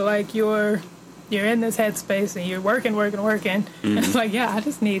work, so like you're in this headspace and you're working. And it's like, yeah, I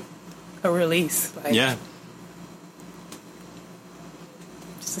just need a release. Like, Yeah.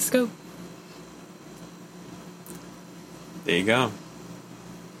 just a scoop. There you go.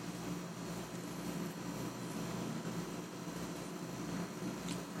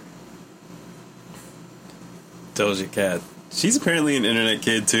 Doja Cat. She's apparently an internet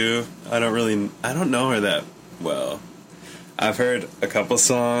kid too. I don't know her that well. I've heard a couple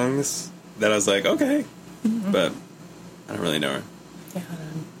songs that I was like, okay, but I don't really know her. Yeah.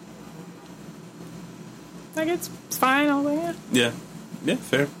 Like it's fine. I was like, yeah. Yeah,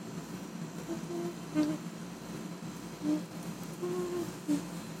 fair.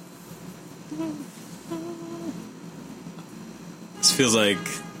 This feels like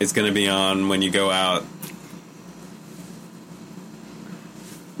it's gonna be on when you go out.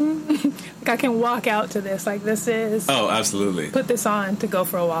 Like I can walk out to this. Like this is Oh, absolutely. put this on to go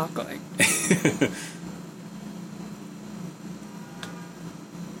for a walk. Like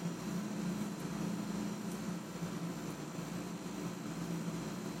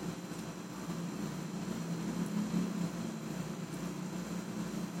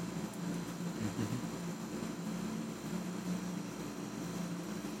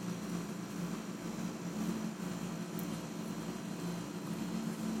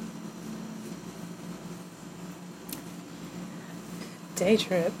Day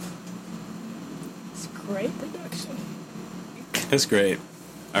Trip. It's great production. It's great.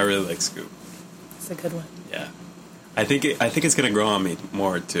 I really like Scoop. It's a good one. Yeah, I think it's gonna grow on me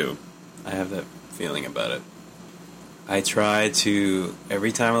more too. I have that feeling about it. I try to,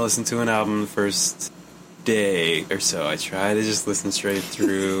 every time I listen to an album the first day or so, I try to just listen straight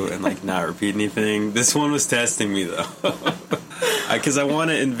through and like not repeat anything. This one was testing me though, because I want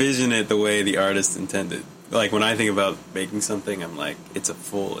to envision it the way the artist intended. Like when I think about making something, I'm like, it's a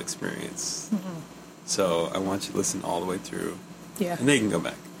full experience. So I want you to listen all the way through, Yeah. and they can go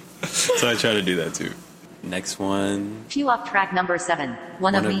back. So I try to do that too. Next one, Cue up track number 7.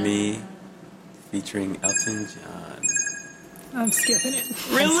 One of me. featuring Elton John. I'm skipping it.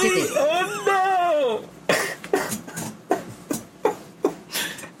 Really? Oh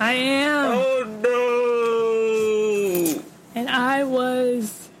I am. no! Oh no! And I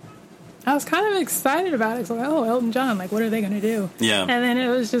was kind of excited about it. It's like, oh, Elton John, like, what are they going to do? Yeah. And then it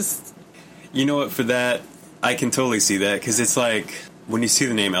was just, You know what? For that, I can totally see that, because it's like when you see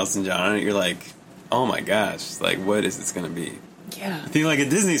the name Elton John on it, you're like, oh my gosh, like what is this going to be? yeah. I think like a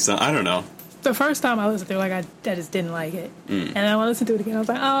Disney song. I don't know. The first time I listened to it, like, I just didn't like it. And then when I listened to it again, I was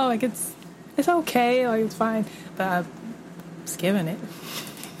like, oh, like, it's okay, like, it's fine. But I'm skipping it.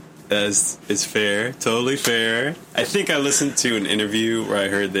 It's fair, totally fair. I think I listened to an interview where I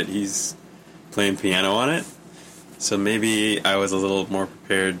heard that he's playing piano on it, so maybe I was a little more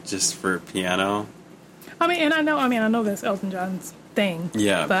prepared just for piano. I know that's Elton John's thing.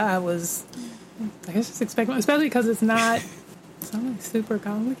 Yeah. But I guess just expecting, especially because it's not like super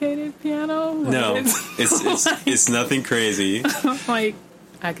complicated piano. Like, No, it's nothing crazy. like,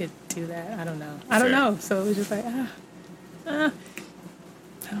 I could do that. I don't know. I don't Fair. know. So it was just like, I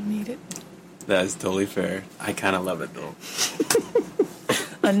don't need it. That's totally fair. I kind of love it though.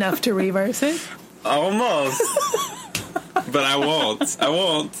 Enough to reverse it. Almost. But I won't.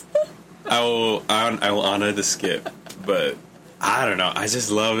 I will honor the skip. But I don't know. I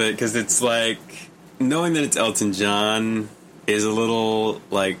just love it because it's like, knowing that it's Elton John is a little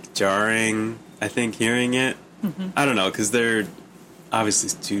like jarring, I think, hearing it. I don't know, because they're obviously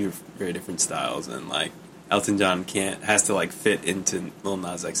two very different styles, and like Elton John has to like fit into Lil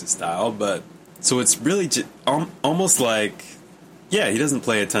Nas X's style, but so it's really almost like, yeah, he doesn't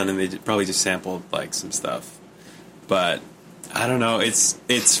play a ton, and they probably just sampled like some stuff. But I don't know,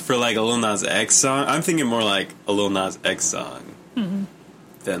 it's for like a Lil Nas X song. I'm thinking more like a Lil Nas X song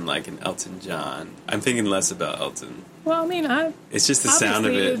than like an Elton John. I'm thinking less about Elton. Well, I mean, It's just the sound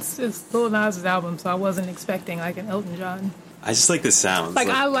of it. It's Lil Nas' album, so I wasn't expecting like an Elton John. I just like the sounds. Like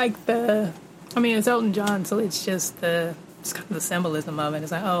I like it's Elton John, so it's just it's kind of the symbolism of it.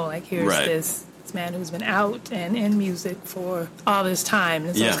 It's like, oh, like here's Right. this this man who's been out and in music for all this time.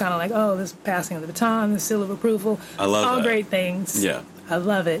 And so it's kind of like, oh, this passing of the baton, this seal of approval. I love all that. great things. Yeah. I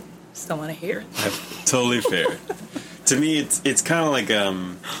love it. Just don't want to hear it. Totally fair. To me, it's kind of like,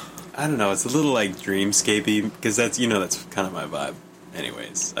 I don't know, it's a little like dreamscapey, because that's kind of my vibe.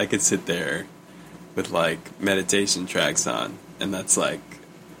 Anyways, I could sit there with like meditation tracks on, and that's like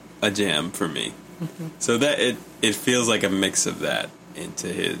a jam for me. Mm-hmm. So that it feels like a mix of that into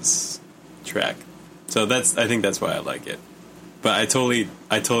his track. So I think that's why I like it. But I totally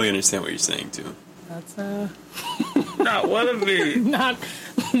understand what you're saying too. That's not one of me. not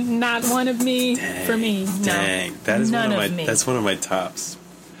one of me. Dang, for me. No. Dang, that is that's one of my tops.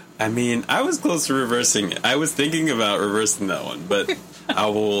 I mean, I was close to reversing it. I was thinking about reversing that one, but I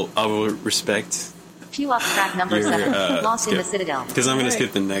will respect. Cue up track number 7, Lost in the Citadel. Because I'm going to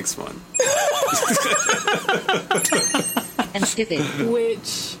skip the next one. And skip it.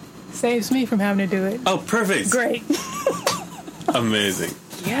 Which saves me from having to do it. Oh, perfect. Great. Amazing.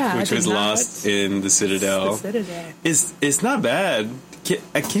 Yeah. Which was Lost in the Citadel. The Citadel. It's not bad.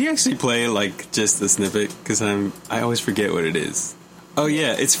 Can you actually play like just the snippet? Because I always forget what it is. Oh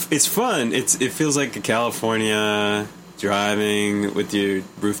yeah, it's fun. It feels like a California driving with your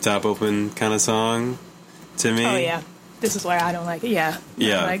rooftop open kind of song to me. Oh yeah, this is why I don't like it. Yeah,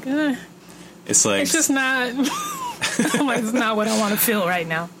 yeah. Like it's like it's just not. I'm like, it's not what I want to feel right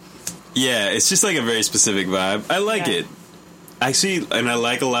now. Yeah, it's just like a very specific vibe. I like it. Actually, and I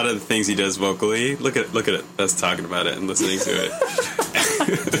like a lot of the things he does vocally. Look at us talking about it and listening to it.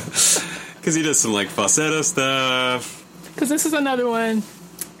 Because he does some like falsetto stuff. Because this is another one,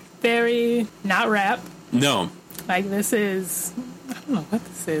 very not rap. No. Like this is, I don't know what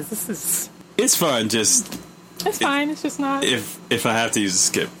this is. This is. It's fun. Just. It's fine. It's just not. If I have to use a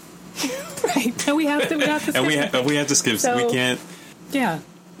skip. Right, and we have to. Skip and we have to skip. So we can't. Yeah.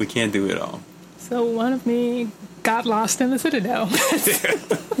 We can't do it all. So one of me got lost in the Citadel.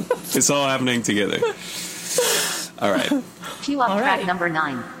 It's all happening together. All right. Cue up track number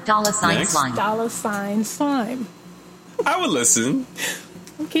 9, $sign Slime. $Slime. I would listen.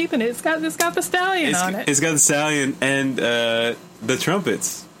 I'm keeping it. It's got the stallion on it. It's got the stallion and the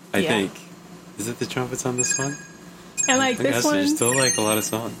trumpets. I think. Is it the trumpets on this one? And like this one, there's still like a lot of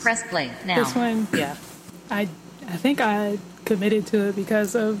songs. Press play now. This one, yeah. I think I committed to it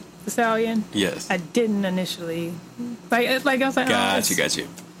because of the stallion. Yes. I didn't initially. Like I was like, got you.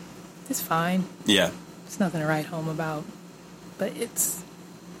 It's fine. Yeah. It's nothing to write home about, but it's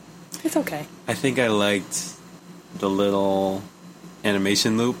okay. I think I liked the little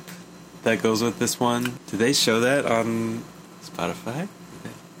animation loop that goes with this one. Did they show that on Spotify?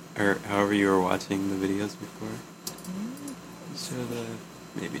 Or however you were watching the videos before? Show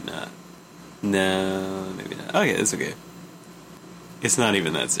maybe not. No, maybe not. Okay, it's okay. It's not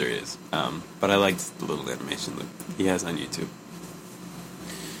even that serious. But I liked the little animation loop he has on YouTube.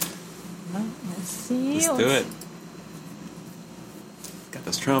 Well, let's see. Let's do it. Got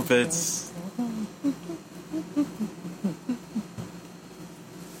those trumpets.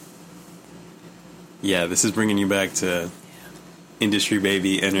 Yeah, this is bringing you back to industry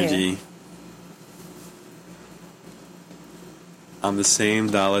baby energy. Yeah. I'm the same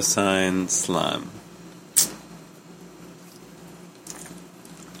 $sign slime.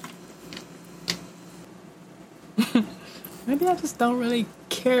 Maybe I just don't really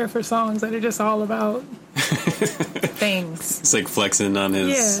care for songs that are just all about things. It's like flexing on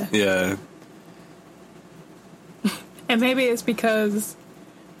his... Yeah. And maybe it's because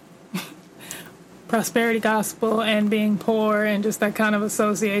prosperity gospel and being poor and just that kind of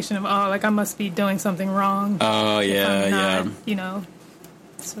association of, oh, like I must be doing something wrong. Oh, yeah. You know.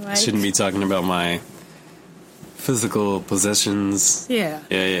 So I shouldn't be talking about my physical possessions. Yeah.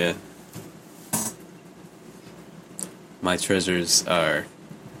 Yeah. My treasures are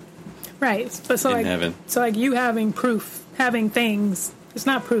right, but so in like heaven. So like you having things, it's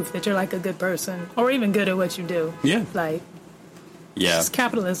not proof that you're like a good person or even good at what you do. Yeah, like it's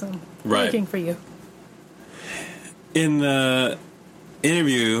capitalism working for you. In the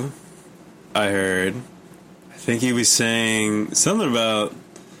interview, I heard, I think he was saying something about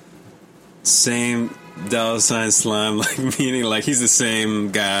same $sign slime, like meaning like he's the same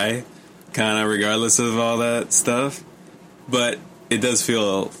guy, kind of regardless of all that stuff. But it does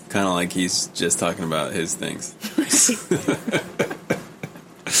feel kind of like he's just talking about his things.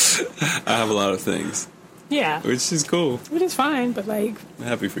 I have a lot of things. Yeah. Which is cool. Which is fine, but like... I'm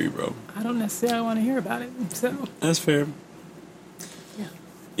happy for you, bro. I don't necessarily want to hear about it, so... That's fair. Yeah.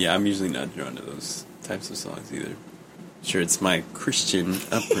 Yeah, I'm usually not drawn to those types of songs either. Sure, it's my Christian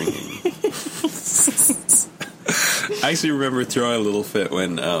upbringing. I actually remember throwing a little fit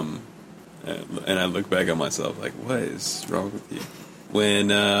when And I look back at myself like, what is wrong with you? When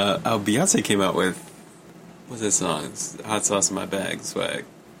Beyonce came out with, what's that song? It's Hot Sauce in My Bag, Swag.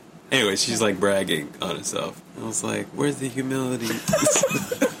 Anyway, she's like bragging on herself. I was like, where's the humility?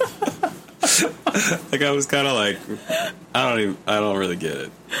 Like, I was kind of like, I don't really get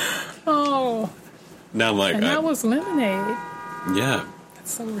it. Oh. Now I'm like, And that was Lemonade. yeah,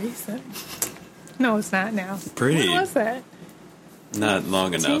 That's so recent. No, it's not now. Pretty. When was that? not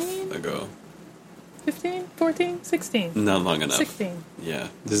long 15? enough ago. 15? 14? 16? Not long enough. 16. Yeah,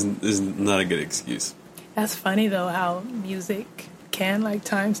 this is not a good excuse. That's funny, though, how music can, like,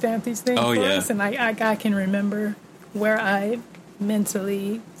 timestamp these things Oh, for yeah. us. And I can remember where I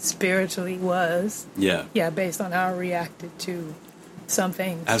mentally, spiritually was. Yeah, Yeah, based on how I reacted to some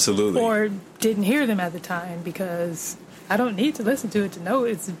things. absolutely. Or didn't hear them at the time because I don't need to listen to it to know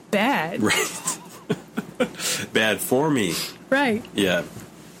it's bad. Right. Bad for me. Right. Yeah.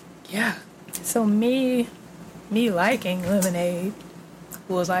 Yeah. So me liking Lemonade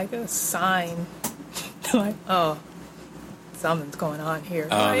was like a sign. Like, oh, something's going on here.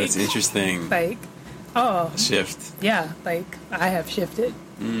 Oh, like, that's interesting. Like, oh, Shift. yeah, like I have shifted.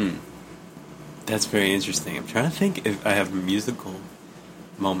 That's very interesting. I'm trying to think if I have a musical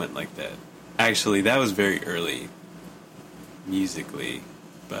moment like that. Actually, that was very early musically,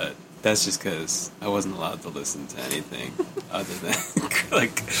 but that's just because I wasn't allowed to listen to anything other than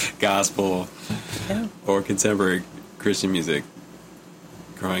like gospel Yeah. or contemporary Christian music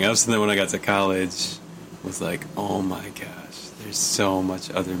growing up. So then when I got to college, it was like, oh my gosh, there's so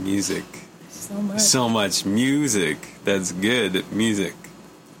much other music. So much. So much music that's good music.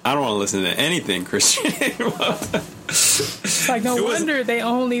 I don't want to listen to anything Christian anymore. It's like no It was- wonder they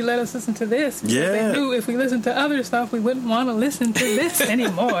only let us listen to this. Because Yeah. They knew if we listened to other stuff, we wouldn't want to listen to this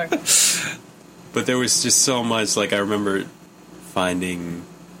anymore. But there was just so much, like, I remember finding,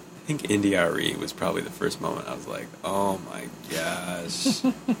 I think NDRE was probably the first moment I was like, oh my gosh,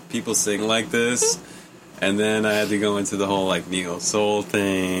 people sing like this. And then I had to go into the whole, like, neo soul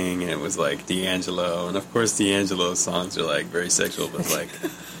thing, and it was like D'Angelo. And of course, D'Angelo's songs are, like, very sexual, but like,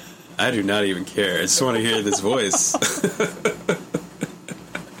 I do not even care. I just want to hear this voice.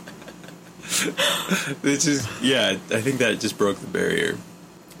 It's just, yeah, I think that just broke the barrier.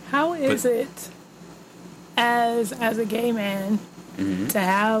 How is it as a gay man to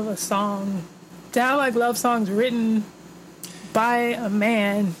have a song, to have like love songs written by a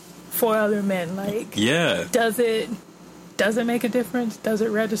man for other men? Like, Yeah. does it make a difference? Does it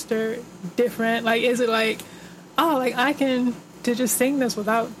register different? Like, is it like, oh, like I can to just sing this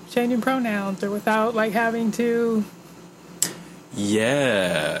without changing pronouns or without like having to?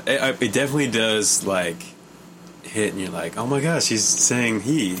 Yeah, it definitely does, like, hit, and you're like, oh my gosh, he's saying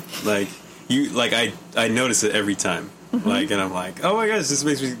he. Like, you, like, I notice it every time. Like, and I'm like, oh my gosh, this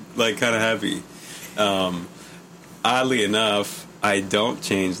makes me, like, kind of happy. Oddly enough, I don't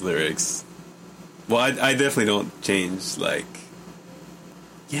change lyrics. Well, I definitely don't change, like,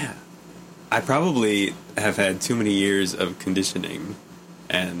 yeah. I probably have had too many years of conditioning,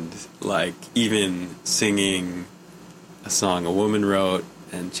 and, like, even singing a song a woman wrote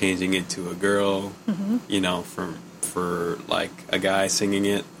and changing it to a girl, you know, for like a guy singing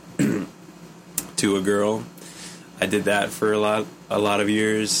it to a girl. I did that for a lot of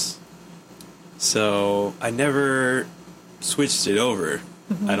years. So I never switched it over.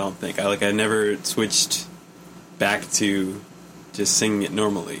 I don't think. I never switched back to just singing it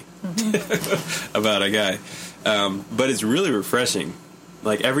normally about a guy. But it's really refreshing.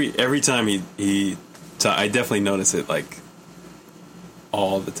 Like every time I definitely notice it, like,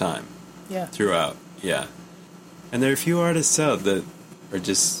 all the time. Yeah. Throughout. Yeah. And there are a few artists out that are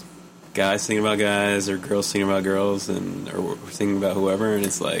just guys singing about guys or girls singing about girls or singing about whoever, and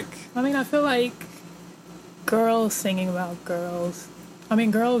it's like... I mean, I feel like girls singing about girls. I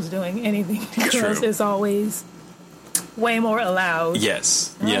mean, girls doing anything to girls True. is always way more allowed.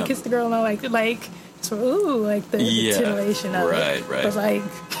 Yes. And Yeah. I kiss the girl and I like so ooh, like the Yeah. titillation of it. Right. But like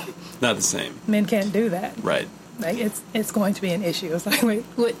Not the same. men can't do that. Right. Like it's going to be an issue. It's like, wait,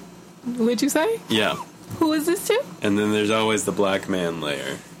 what would you say? Yeah. Who is this to? And then there's always the black man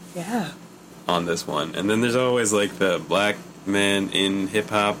layer Yeah. on this one. And then there's always, like, the black man in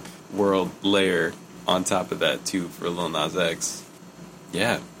hip-hop world layer on top of that, too, for Lil Nas X.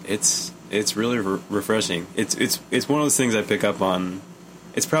 Yeah, it's really refreshing. It's one of those things I pick up on.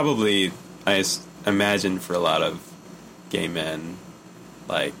 It's probably, I imagine, for a lot of gay men,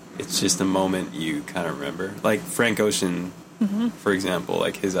 like, it's just a moment you kind of remember. Like Frank Ocean, for example,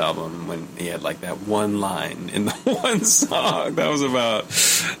 like his album, when he had, like, that one line in the one song that was about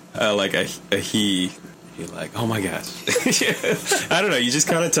like a he you're like, oh my gosh. I don't know. You just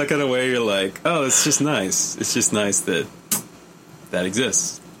kind of tuck it away. You're like, oh, it's just nice. It's just nice that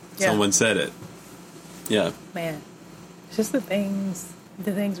exists. Yeah. Someone said it. Yeah. Man, it's just the things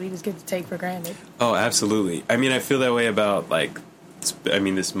we just get to take for granted. Oh, absolutely. I mean, I feel that way about, like, this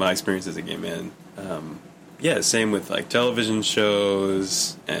is my experience as a gay man. Yeah, same with, like, television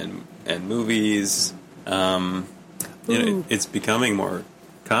shows and movies. It's becoming more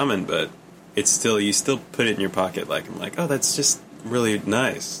common, but it's still, you still put it in your pocket. Like, I'm like, oh, that's just really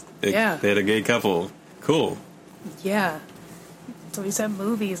nice. They had a gay couple. Cool. Yeah. So we said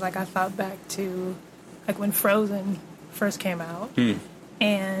movies. Like, I thought back to, like, when Frozen first came out,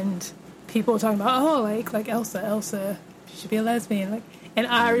 and people were talking about, oh, like Elsa, she should be a lesbian. Like, and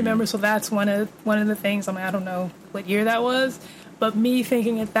I remember, so that's one of the things. I don't know what year that was, but me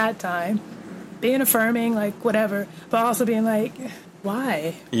thinking at that time, being affirming, like, whatever, but also being like,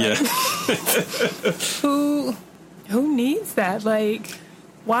 why? Yeah. Who needs that? Like,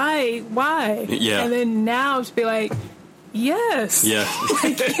 why? Yeah. And then now to be like, yes. Yeah.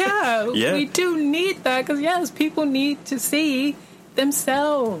 Like, yeah, we do need that, because, yes, people need to see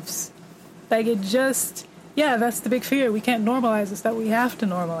themselves. Like, it just, that's the big fear. We can't normalize this, that we have to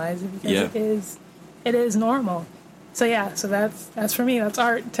normalize it, because it is normal. So, so that's for me. That's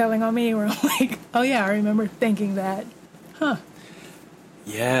art telling on me, where I'm like, oh, yeah, I remember thinking that. Huh.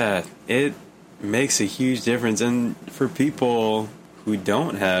 Yeah, it makes a huge difference. And for people who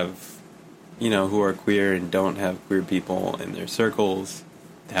don't have, who are queer and don't have queer people in their circles,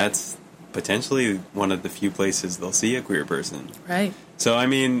 that's potentially one of the few places they'll see a queer person. Right. So, I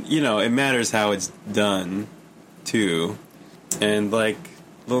mean, it matters how it's done, too. And, like,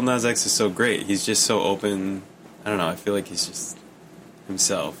 Lil Nas X is so great. He's just so open. I don't know, I feel like he's just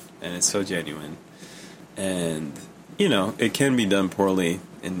himself, and it's so genuine. And, it can be done poorly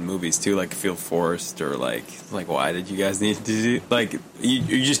in movies, too, like, feel forced, or, like, why did you guys need to do, like,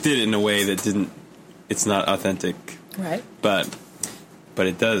 you just did it in a way that it's not authentic. Right. But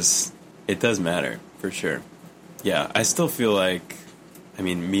it does matter, for sure. Yeah, I still feel like,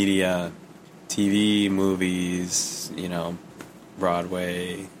 media, TV, movies,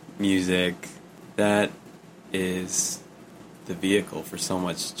 Broadway, music, that is the vehicle for so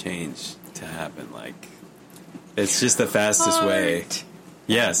much change to happen. Like, it's just the fastest way.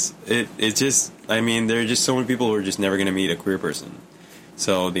 Yes, it just, there are just so many people who are just never going to meet a queer person.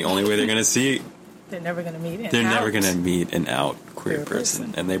 So the only way they're going to see, they're never going to meet an out queer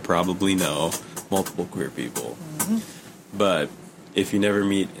person. And they probably know multiple queer people. Mm-hmm. But if you never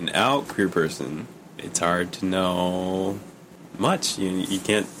meet an out queer person, it's hard to know much. You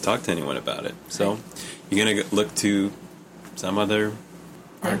can't talk to anyone about it. So you're going to look to some other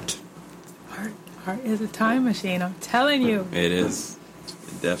art. Art is a time machine, I'm telling you. It is.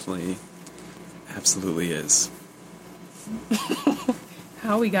 It definitely, absolutely is.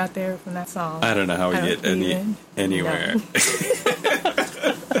 How we got there from that song. I don't know how we get anywhere.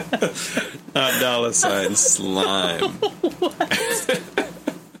 Not $sign slime.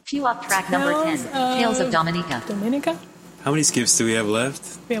 Cue up track number 10, Tales of Dominica. Dominica? How many skips do we have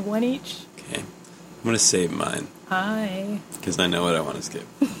left? We have one each. Okay. I'm going to save mine. Hi. Because I know what I want to skip.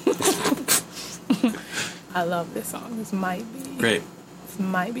 I love this song. This might be. Great. This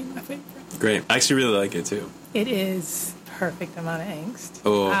might be my favorite. Great. I actually really like it, too. It is perfect amount of angst.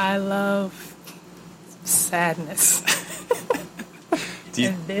 Oh. I love sadness.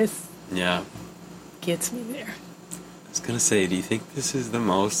 And this gets me there. I was going to say, do you think this is the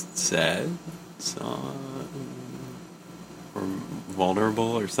most sad song? Or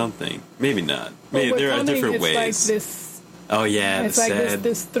vulnerable or something? Maybe not. Maybe there are different ways. Like this. Oh, yeah. It's like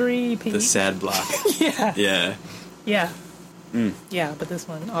this three-piece. The sad block. Yeah. Yeah. Yeah. Mm. Yeah, but this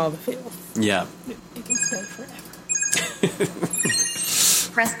one, all the feels. Yeah. It can stay forever.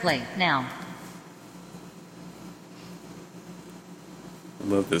 Press play now. I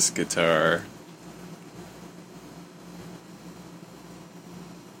love this guitar.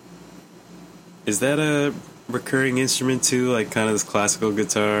 Is that a recurring instrument too? Like kind of this classical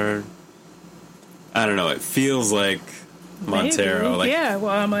guitar? I don't know. It feels like Montero. Maybe. Like, yeah,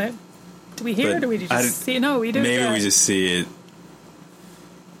 well, do we hear it or do we just see it? No, we do. Maybe we just see it.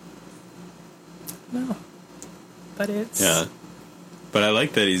 No. But it's... Yeah. But I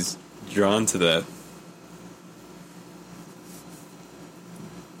like that he's drawn to that.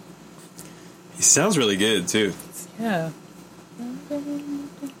 He sounds really good, too. Yeah.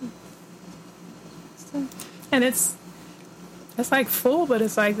 And it's like full, but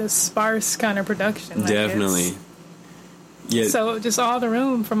it's like this sparse kind of production. Like definitely. Yeah. So just all the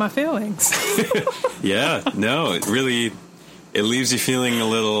room for my feelings. Yeah. No, it leaves you feeling a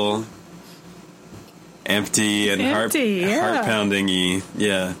little empty and Empty, heart pounding-y.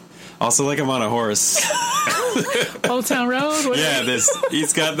 Yeah. Also, like I'm on a horse. Old Town Road? What Yeah,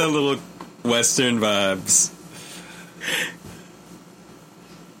 he's got the little Western vibes.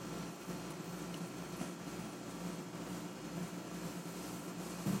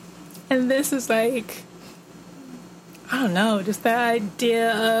 And this is like, I don't know, just the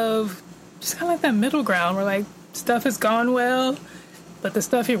idea of just kind of like that middle ground where like stuff has gone well, but the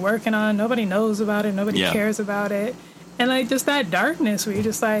stuff you're working on, nobody knows about it, nobody cares about it. And like just that darkness where you're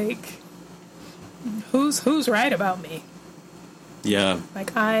just like, who's right about me? Yeah.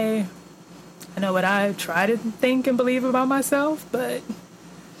 Like I know what I try to think and believe about myself, but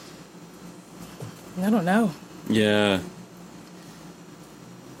I don't know. Yeah.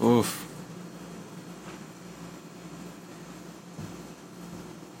 Oof.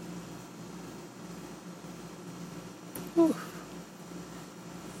 Oof.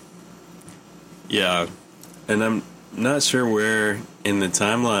 Yeah. And I'm not sure where in the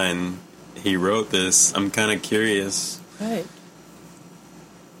timeline he wrote this. I'm kind of curious. Right.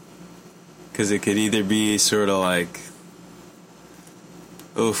 Because it could either be sort of like,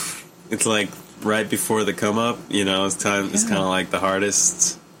 oof, it's like right before the come up, you know, it's kind of like the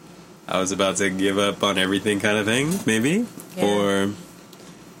hardest. I was about to give up on everything kind of thing, maybe. Yeah. Or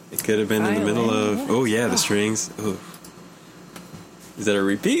it could have been in the middle of, the strings. Ooh. Is that a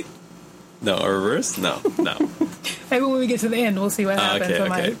repeat? No, a reverse? No. Maybe when we get to the end, we'll see what happens. Okay, I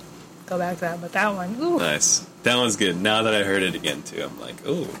might go back to that. But that one, ooh. Nice. That one's good. Now that I heard it again, too, I'm like,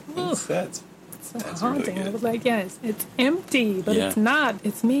 ooh, that's so that's haunting. really I was like, yes, it's empty, but it's not.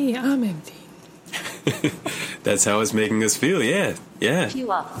 It's me. I'm empty. That's how it's making us feel. Yeah.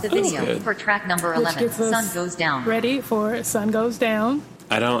 Cue up the video for track number 11, Sun Goes Down. Ready for Sun Goes Down.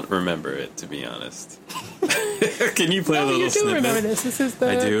 I don't remember it, to be honest. Can you play a little you do snippet? remember this. This is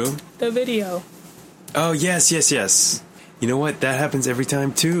I do? The video. Oh, yes. You know what? That happens every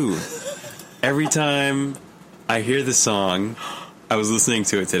time, too. Every time I hear the song, I was listening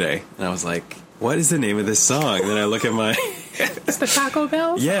to it today, and I was like, what is the name of this song? And then I look at my... It's the Taco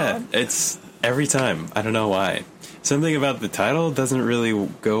Bell song. Yeah, it's every time. I don't know why. Something about the title doesn't really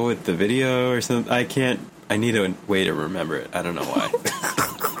go with the video or something. I need a way to remember it. I don't know why.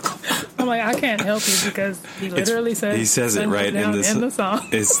 I'm like, I can't help you because he literally says it right in the song.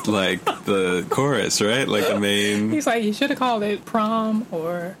 It's like the chorus, right? Like the main... He's like, you should have called it Prom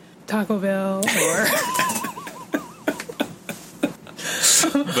or Taco Bell or...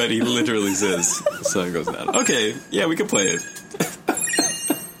 But he literally says, the sun goes down. Okay, yeah, we can play it.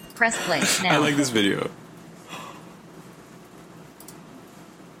 Press play now. I like this video.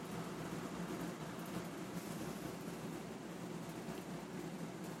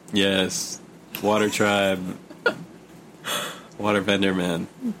 Yes. Water Tribe. Water Vendor Man.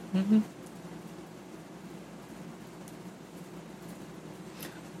 Mm-hmm.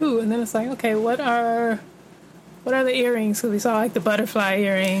 Ooh, and then it's like, okay, what are the earrings? Because we saw like the butterfly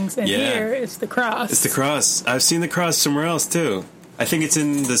earrings, and here it's the cross. It's the cross. I've seen the cross somewhere else too. I think it's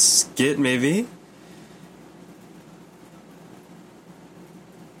in the skit, maybe.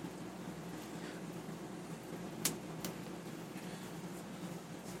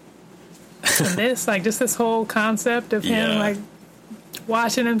 And this, like, just this whole concept of him, like,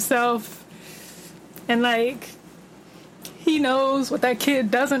 watching himself, and like, he knows what that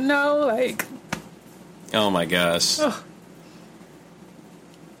kid doesn't know, like. Oh my gosh. Oh.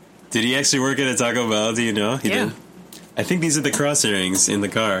 Did he actually work at a Taco Bell? Do you know? He did. I think these are the cross earrings in the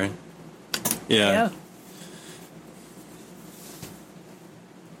car. Yeah.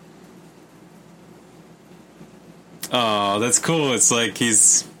 Oh, that's cool. It's like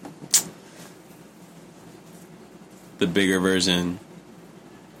he's the bigger version.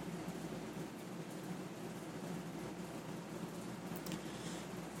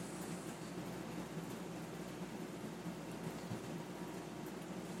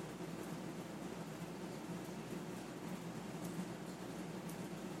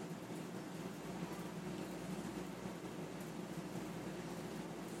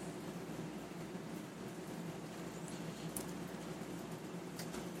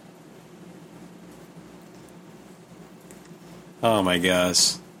 Oh my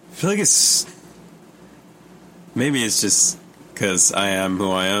gosh. I feel like maybe it's just because I am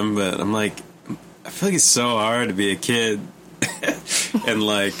who I am, but I'm like, I feel like it's so hard to be a kid. And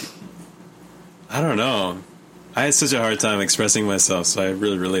like, I don't know. I had such a hard time expressing myself, so I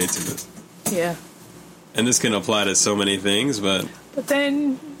really relate to this. Yeah. And this can apply to so many things, but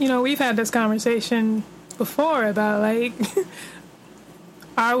then, you know, we've had this conversation before about like,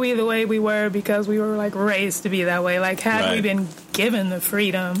 are we the way we were because we were like raised to be that way? Like, had we been given the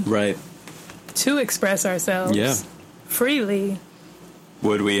freedom to express ourselves Yeah. freely,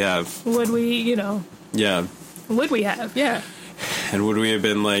 Would we have? would we, Yeah. would we have? Yeah. And would we have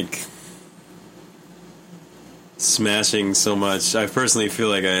been like smashing so much? I personally feel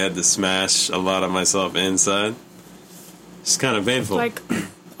like I had to smash a lot of myself inside. It's kind of painful. Like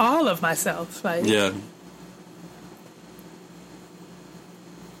all of myself. Like, yeah.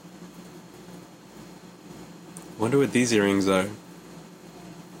 Wonder what these earrings are.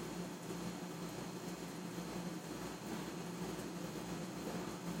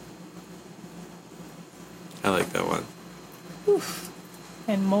 I like that one.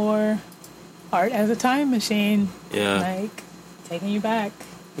 and more art as a time machine. Yeah. Like taking you back.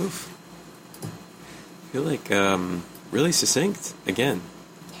 Oof. I feel like really succinct again.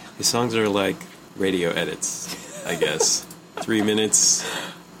 His songs are like radio edits, I guess. 3 minutes.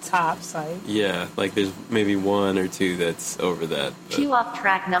 Tops, like. Yeah, like there's maybe one or two that's over that. but- Cue up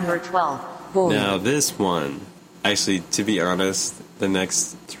track number 12. Void. Now this one, actually, to be honest, the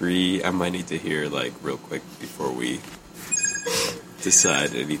next three I might need to hear like real quick before we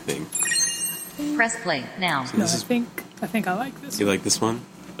decide anything. Press play now. No, I think I like this. You like this one?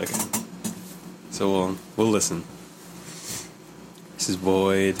 Okay. So we'll listen. This is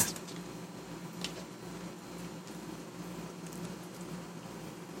Void.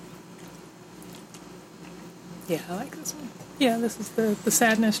 Yeah, I like this one. Yeah, this is the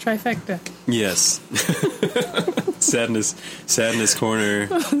sadness trifecta. Yes. Sadness corner.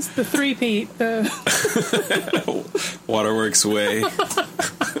 It's the three-peat. Waterworks way.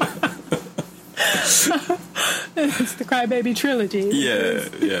 It's the Crybaby trilogy.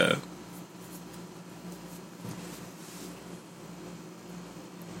 Yeah.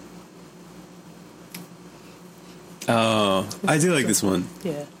 Oh, I do like this one.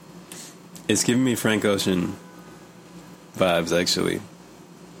 Yeah. It's giving me Frank Ocean vibes, actually.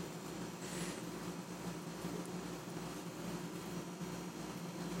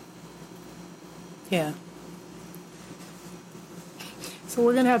 Yeah. So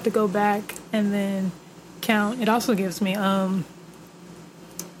we're gonna have to go back and then count. It also gives me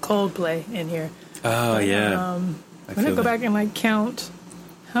Coldplay in here. Oh, yeah. I'm gonna go back and like count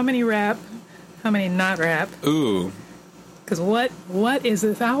how many rap, how many not rap. Ooh. Because what is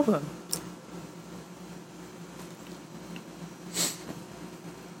this album?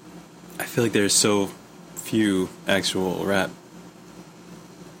 I feel like there's so few actual rap.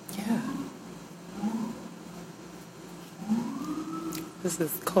 Yeah. This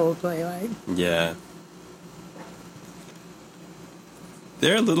is Coldplay, like. Yeah.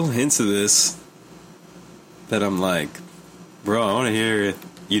 There are little hints of this that I'm like, bro, I want to hear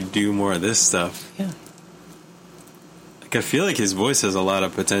you do more of this stuff. Yeah. Like, I feel like his voice has a lot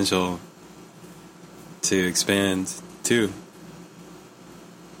of potential to expand, too.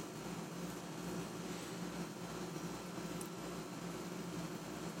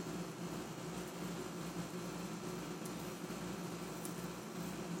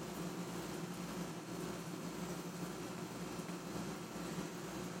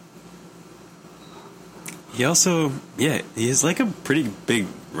 He also, he has like a pretty big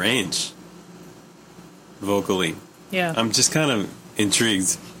range vocally. Yeah. I'm just kind of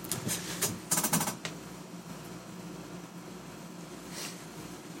intrigued.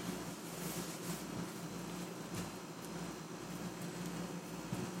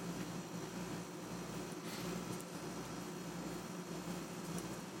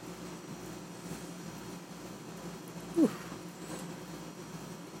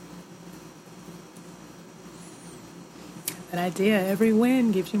 An idea. Every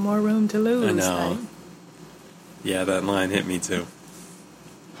win gives you more room to lose. I know. Like, Yeah, that line hit me too.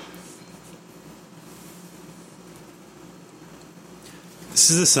 This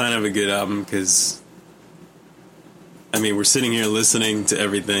is a sign of a good album because, I mean, we're sitting here listening to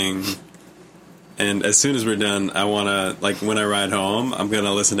everything, and as soon as we're done, I want to, like, when I ride home, I'm going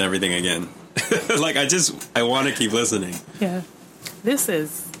to listen to everything again. Like, I want to keep listening. yeah. This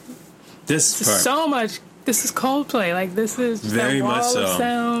is This part. so much. This is Coldplay. Like, this is just Very that wall much so. of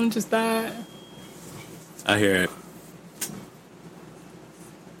sound. Just that. I hear it.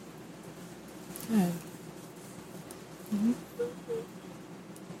 Yeah.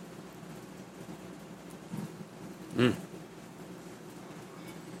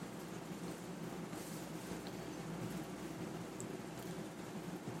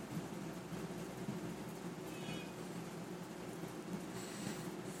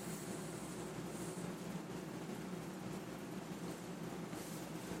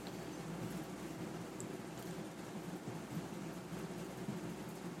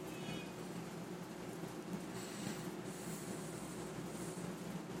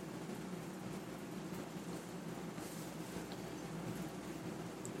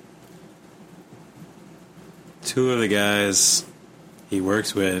 two of the guys he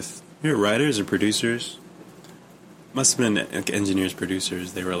works with, writers or producers, must have been like engineers,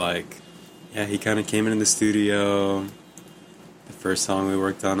 producers. They were like, yeah, he kind of came in the studio. The first song we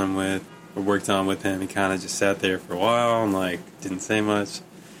worked on with him, he kind of just sat there for a while and like didn't say much.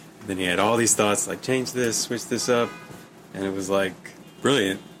 And then he had all these thoughts like, change this, switch this up, and it was like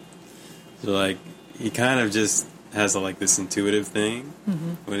brilliant. So like he kind of just has like this intuitive thing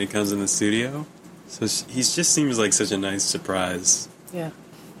when he comes in the studio. So he just seems like such a nice surprise. Yeah.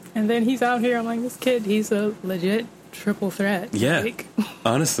 And then he's out here, I'm like, this kid, he's a legit triple threat. Yeah, like,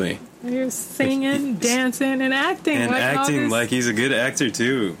 honestly. You're singing, dancing, and acting. And like acting like he's a good actor,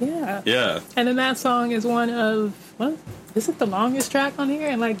 too. Yeah. Yeah. And then that song is one of, what? Is it the longest track on here?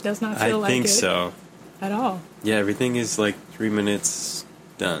 And, like, does not feel like it. I think so. At all. Yeah, everything is, like, 3 minutes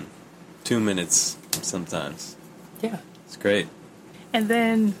done. 2 minutes sometimes. Yeah. It's great. And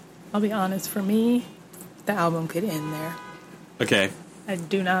then, I'll be honest, for me, the album could end there. Okay. I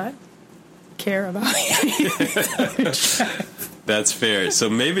do not care about it. That's fair. So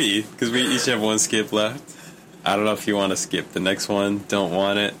maybe, because we each have one skip left, I don't know if you want to skip the next one. Don't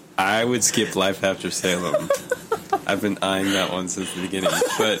want it. I would skip Life After Salem. I've been eyeing that one since the beginning.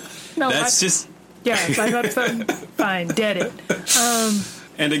 But no, that's just... Yeah, Life After Salem, fine, dead it.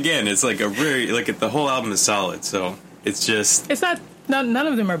 And again, it's like a very... Like, the whole album is solid, so it's just... It's not... None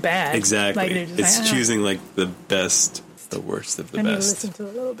of them are bad. Exactly. Like, it's choosing, like, the best... The worst of the best. I need to listen to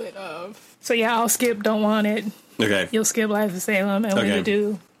a little bit of. So yeah, I'll skip Don't Want It. Okay. You'll skip Life of Salem, and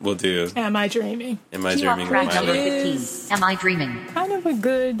we'll do Am I Dreaming? Am I Dreaming? Track number 15. Am I Dreaming? Kind of a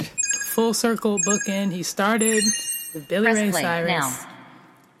good full circle bookend. He started with Billy Ray Cyrus, now.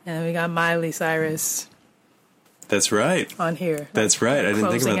 And then we got Miley Cyrus. That's right. On here. That's right. I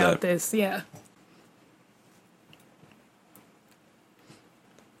didn't think about out that. This, yeah.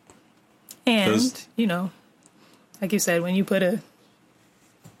 And you know. Like you said, when you put a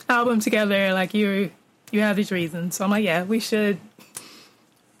album together, like you have these reasons. So I'm like, yeah, we should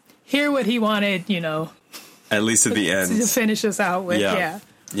hear what he wanted, you know. At least at the end. To finish us out with,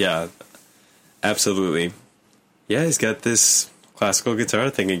 Yeah, absolutely. Yeah, he's got this classical guitar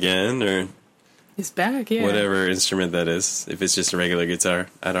thing again, or... He's back, yeah. Whatever instrument that is. If it's just a regular guitar,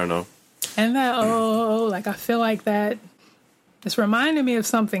 I don't know. And that, like, I feel like that... It's reminding me of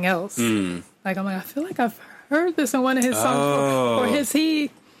something else. Like, I'm like, I feel like I've heard this in one of his songs, or has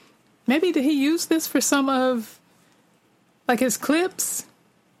he? Maybe did he use this for some of, like, his clips?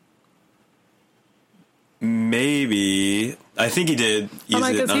 Maybe. I think he did use it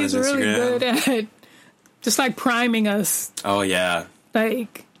on his Instagram. He's really good at just like priming us. Oh yeah,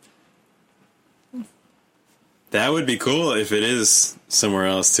 like that would be cool if it is somewhere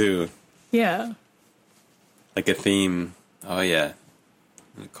else too. Yeah, like a theme. Oh yeah,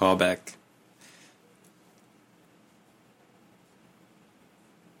 a callback.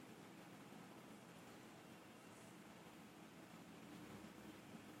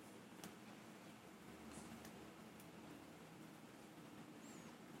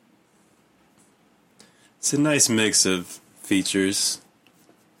 It's a nice mix of features.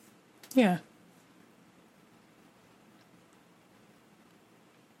 Yeah.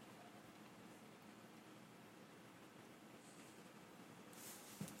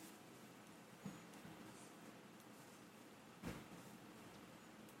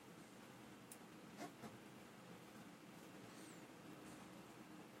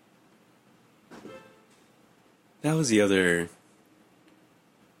 That was the other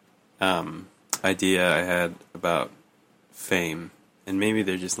idea I had about fame, and maybe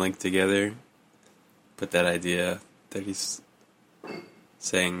they're just linked together, but that idea that he's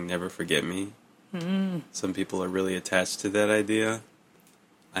saying never forget me, some people are really attached to that idea.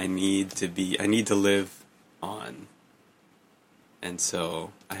 I need to live on, and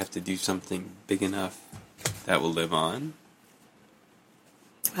so I have to do something big enough that will live on.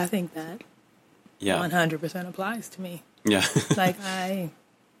 I think that 100% applies to me. Yeah. Like,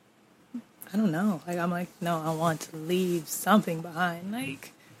 I don't know. Like, I'm like, no, I want to leave something behind.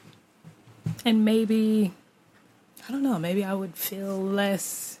 Like, and maybe, I don't know, maybe I would feel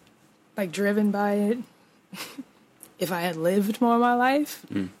less, like, driven by it if I had lived more of my life.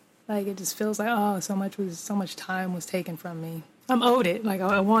 Like, it just feels like, oh, so much time was taken from me. I'm owed it. Like,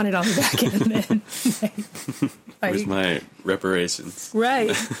 I want it on the back end then. Where's my reparations? Right.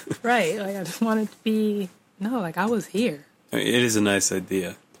 Like, I just wanted to be, like, I was here. It is a nice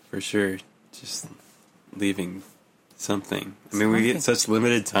idea, for sure. Just leaving something. I mean, we get such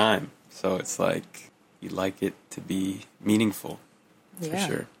limited time, so it's like you like it to be meaningful, for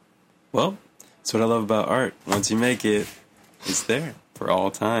sure. Well, that's what I love about art. Once you make it, it's there for all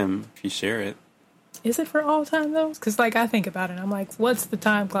time if you share it. Is it for all time, though? Because, like, I think about it, I'm like, what's the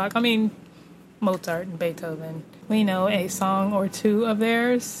time clock? I mean, Mozart and Beethoven, we know a song or two of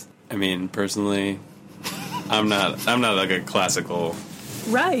theirs. I mean, personally, I'm not like a classical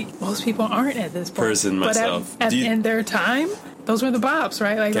Right. Most people aren't at this point. person myself. But in their time, those were the bops,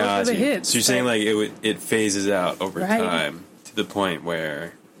 right? Like, those were the hits. So you're saying, like, it phases out over Right. time to the point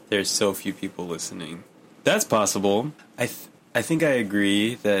where there's so few people listening. That's possible. I think I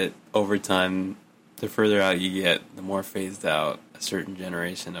agree that over time, the further out you get, the more phased out a certain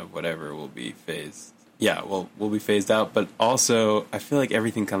generation of whatever will be phased. Yeah, will be phased out, but also I feel like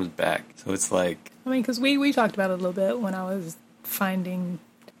everything comes back. So it's like, I mean, because we talked about it a little bit when I was finding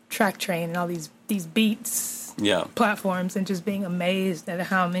Track Train and all these beats yeah, platforms and just being amazed at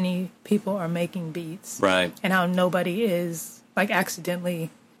how many people are making beats. right, And how nobody is, like, accidentally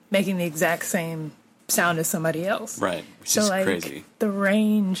making the exact same sound as somebody else. right, which So, is like, crazy. the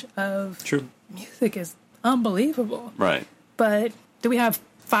range of True, music is unbelievable. right. But do we have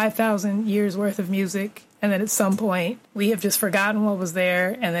 5,000 years worth of music, and then at some point we have just forgotten what was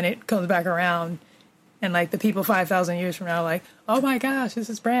there, and then it comes back around, and like the people 5,000 years from now are like, oh my gosh, this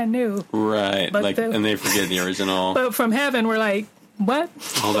is brand new. Right, But like, and they forget the original. But from heaven, we're like, what?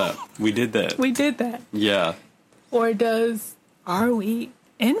 Hold up, we did that. We did that. Yeah. Or are we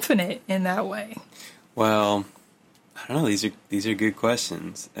infinite in that way? Well, I don't know. These are good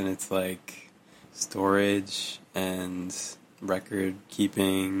questions, and it's like storage and record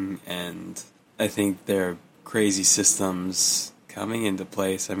keeping, and I think there are crazy systems coming into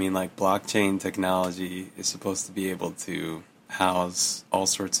place. I mean, like, blockchain technology is supposed to be able to house all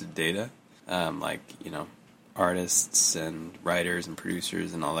sorts of data, like, artists and writers and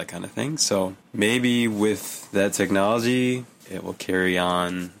producers and all that kind of thing. So maybe with that technology, it will carry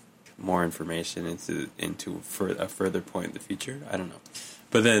on more information into a further point in the future. I don't know,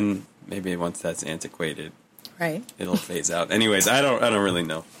 but then maybe once that's antiquated, Right. it'll phase out. Anyways, I don't really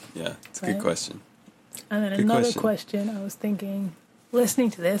know. Yeah, it's a good Right. question. And then Good another question. question, I was thinking, listening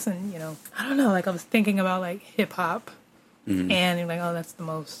to this, and, I don't know, like, I was thinking about, like, hip-hop, Mm-hmm. and you're like, oh, that's the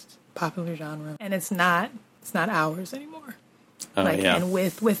most popular genre. And it's not ours anymore. Oh, Like, yeah. and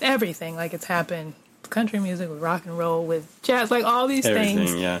with everything, like, it's happened with country music, with rock and roll, with jazz, like, all these Everything,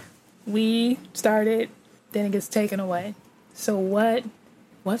 things. yeah. We started, then it gets taken away. So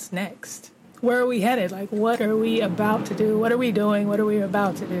what's next? Where are we headed? Like, what are we about to do? What are we doing? What are we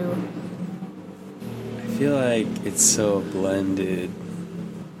about to do? I feel like it's so blended.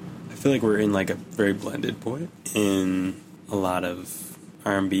 I feel like we're in, like, a very blended point in a lot of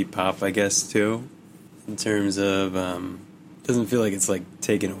R&B pop, I guess, too. In terms of, doesn't feel like it's, like,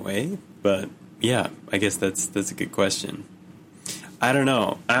 taken away. But, yeah, I guess that's a good question. I don't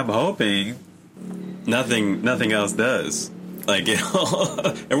know. I'm hoping nothing else does. Like,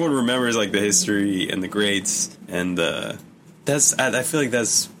 everyone remembers, like, the history and the greats, and I feel like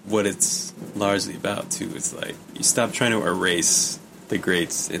that's what it's largely about too. It's like, you stop trying to erase the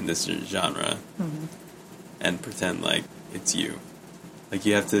greats in this genre and pretend like it's you. Like,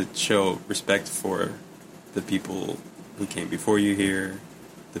 you have to show respect for the people who came before you here,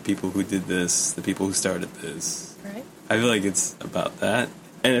 the people who did this, the people who started this. Right? I feel like it's about that.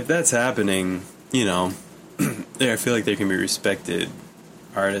 And if that's happening, I feel like there can be respected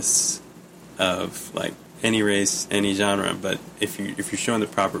artists of, like, any race, any genre. But if you're showing the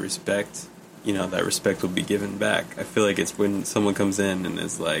proper respect, that respect will be given back. I feel like it's when someone comes in and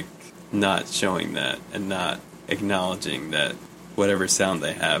is, like, not showing that and not acknowledging that whatever sound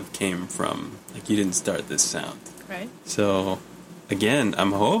they have came from, like, you didn't start this sound. Right. So, again,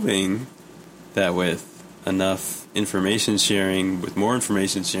 I'm hoping that with enough information sharing, with more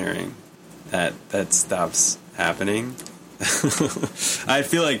information sharing, that stops happening. I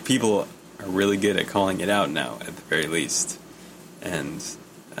feel like people are really good at calling it out now, at the very least. And,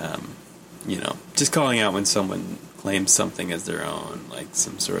 just calling out when someone claims something as their own, like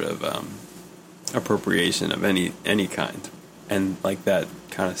some sort of appropriation of any kind. And, like, that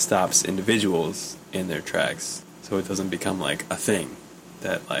kind of stops individuals in their tracks, so it doesn't become, like, a thing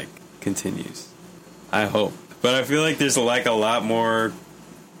that, like, continues. I hope. But I feel like there's, like, a lot more,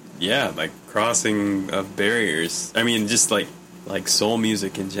 like, crossing of barriers. I mean, just, like soul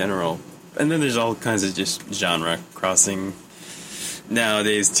music in general. And then there's all kinds of just genre crossing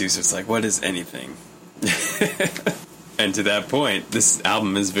nowadays, too. So it's like, what is anything? And to that point, this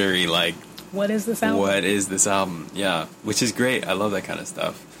album is very, like, What is this album? what is this album? Yeah, which is great. I love that kind of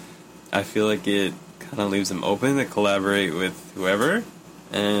stuff. I feel like it kind of leaves them open to collaborate with whoever.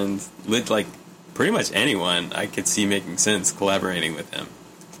 And with, like, pretty much anyone I could see making sense collaborating with him.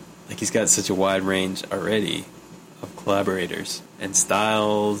 Like, he's got such a wide range already of collaborators and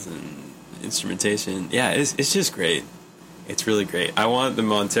styles and instrumentation. Yeah, it's just great. It's really great. I want the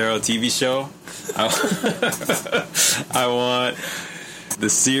Montero TV show. I want the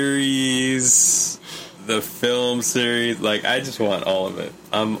series, the film series. Like, I just want all of it.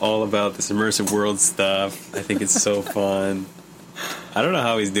 I'm all about this immersive world stuff. I think it's so fun. I don't know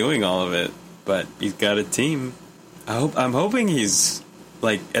how he's doing all of it, but he's got a team. I'm hoping he's,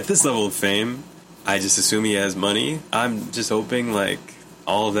 like, at this level of fame, I just assume he has money. I'm just hoping, like,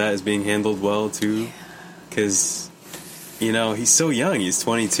 all of that is being handled well, too. Because, you know, he's so young. He's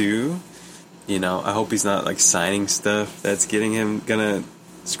 22. You know, I hope he's not, like, signing stuff that's gonna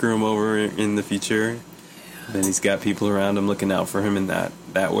screw him over in the future. Then he's got people around him looking out for him in that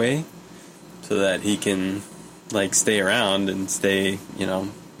way. So that he can, like, stay around and stay, you know,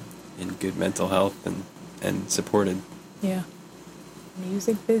 in good mental health and supported. Yeah.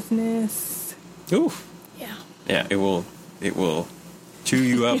 Music business. Oof. Yeah. Yeah, it will chew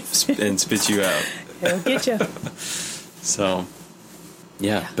you up and spit you out. It'll get you. So,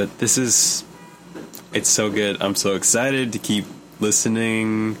 yeah, but it's so good. I'm so excited to keep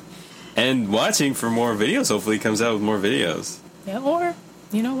listening and watching for more videos. Hopefully he comes out with more videos. Yeah, or,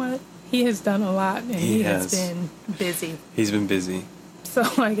 you know what? He has done a lot, and he has been busy. He's been busy. So,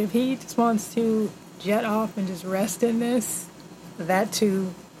 like, if he just wants to jet off and just rest in this, that,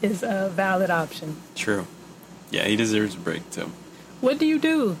 too, is a valid option. True. Yeah, he deserves a break, too. What do you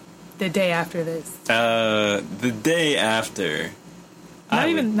do the day after this? The day after. Not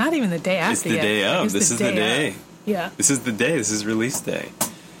even the day after. It's the day of. This is the day. Yeah. This is the day. This is release day.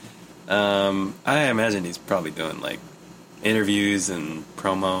 I imagine he's probably doing, like, interviews and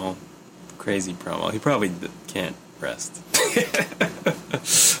crazy promo. He probably can't rest.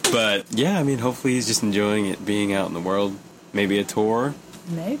 But, yeah, I mean, hopefully he's just enjoying it, being out in the world. Maybe a tour.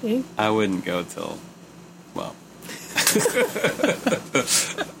 Maybe. I wouldn't go till, well.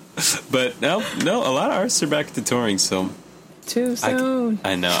 But, no, a lot of artists are back to touring, so. Too soon.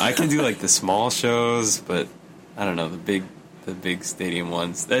 I know. I can do, like, the small shows, but I don't know, the big stadium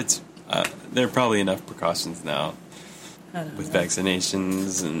ones. There are probably enough precautions now with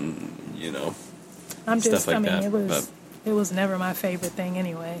vaccinations and, you know, stuff like that. It was never my favorite thing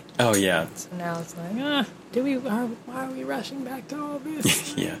anyway. Oh, yeah. So now it's like, why are we rushing back to all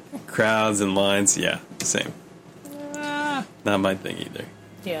this? Yeah. Crowds and lines, yeah, same. Not my thing either.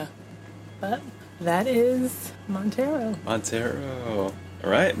 Yeah. But that is Montero. All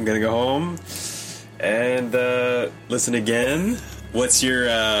right, I'm going to go home and listen again. What's your...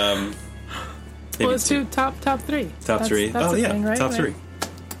 it's top three. Top three. That's yeah, thing, right? Top three.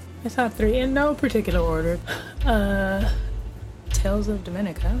 It's top three in no particular order. Tales of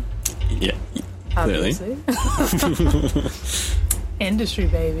Dominica. Yeah, clearly. Obviously. Industry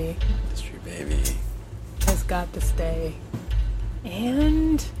Baby. Has got to stay.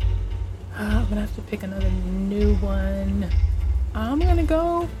 And I'm going to have to pick another new one. I'm going to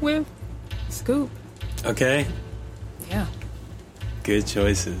go with Scoop. Okay. Yeah. Good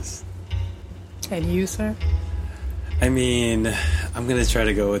choices. And you, sir? I mean, I'm going to try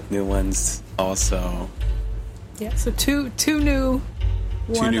to go with new ones also. Yeah, so two new,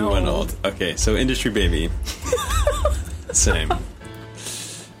 one old. Okay, so Industry Baby. Same.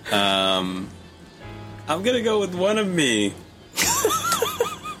 I'm going to go with One of Me.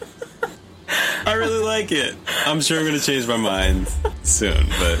 I really like it. I'm sure I'm going to change my mind soon,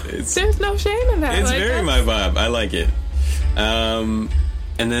 but there's no shame in that. It's like, very my vibe. I like it. And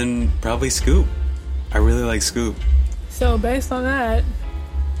then probably Scoop. I really like Scoop. So based on that,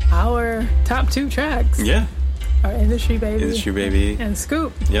 our top two tracks are Industry Baby and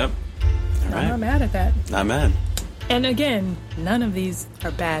Scoop. Yep. All right. I'm not mad at that. Not mad. And again, none of these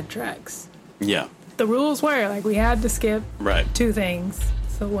are bad tracks. Yeah. The rules were, like, we had to skip two things.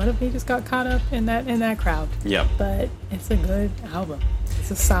 So One of Me just got caught up in that crowd. Yep. But it's a good album. It's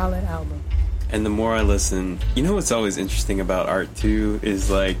a solid album. And the more I listen, you know what's always interesting about art too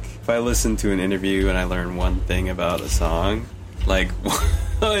is, like, if I listen to an interview and I learn one thing about a song, like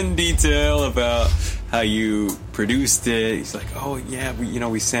one detail about how you produced it, it's like, oh yeah,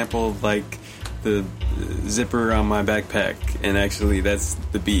 we sampled, like, the zipper on my backpack, and actually that's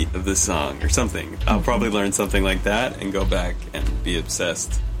the beat of the song or something. I'll probably learn something like that and go back and be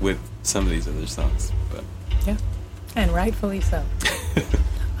obsessed with some of these other songs. But yeah, and rightfully so.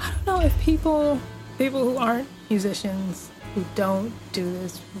 I don't know if people who aren't musicians, who don't do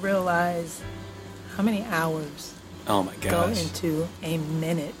this, realize how many hours go into a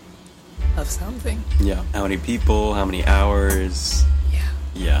minute of something. Yeah. How many people, how many hours.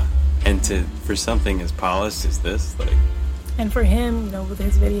 Yeah. And for something as polished as this, like... And for him, with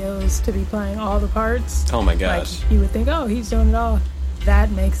his videos, to be playing all the parts... Oh my gosh. Like, you would think, oh, he's doing it all. That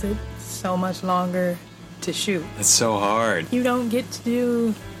makes it so much longer to shoot. It's so hard. You don't get to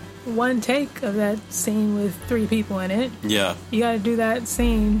do one take of that scene with 3 people in it. Yeah. You gotta do that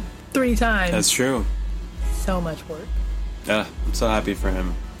scene 3 times. That's true. So much work. Yeah, I'm so happy for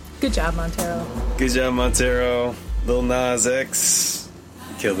him. Good job, Montero. Good job, Montero. Lil Nas X.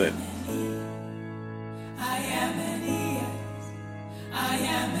 Killed it.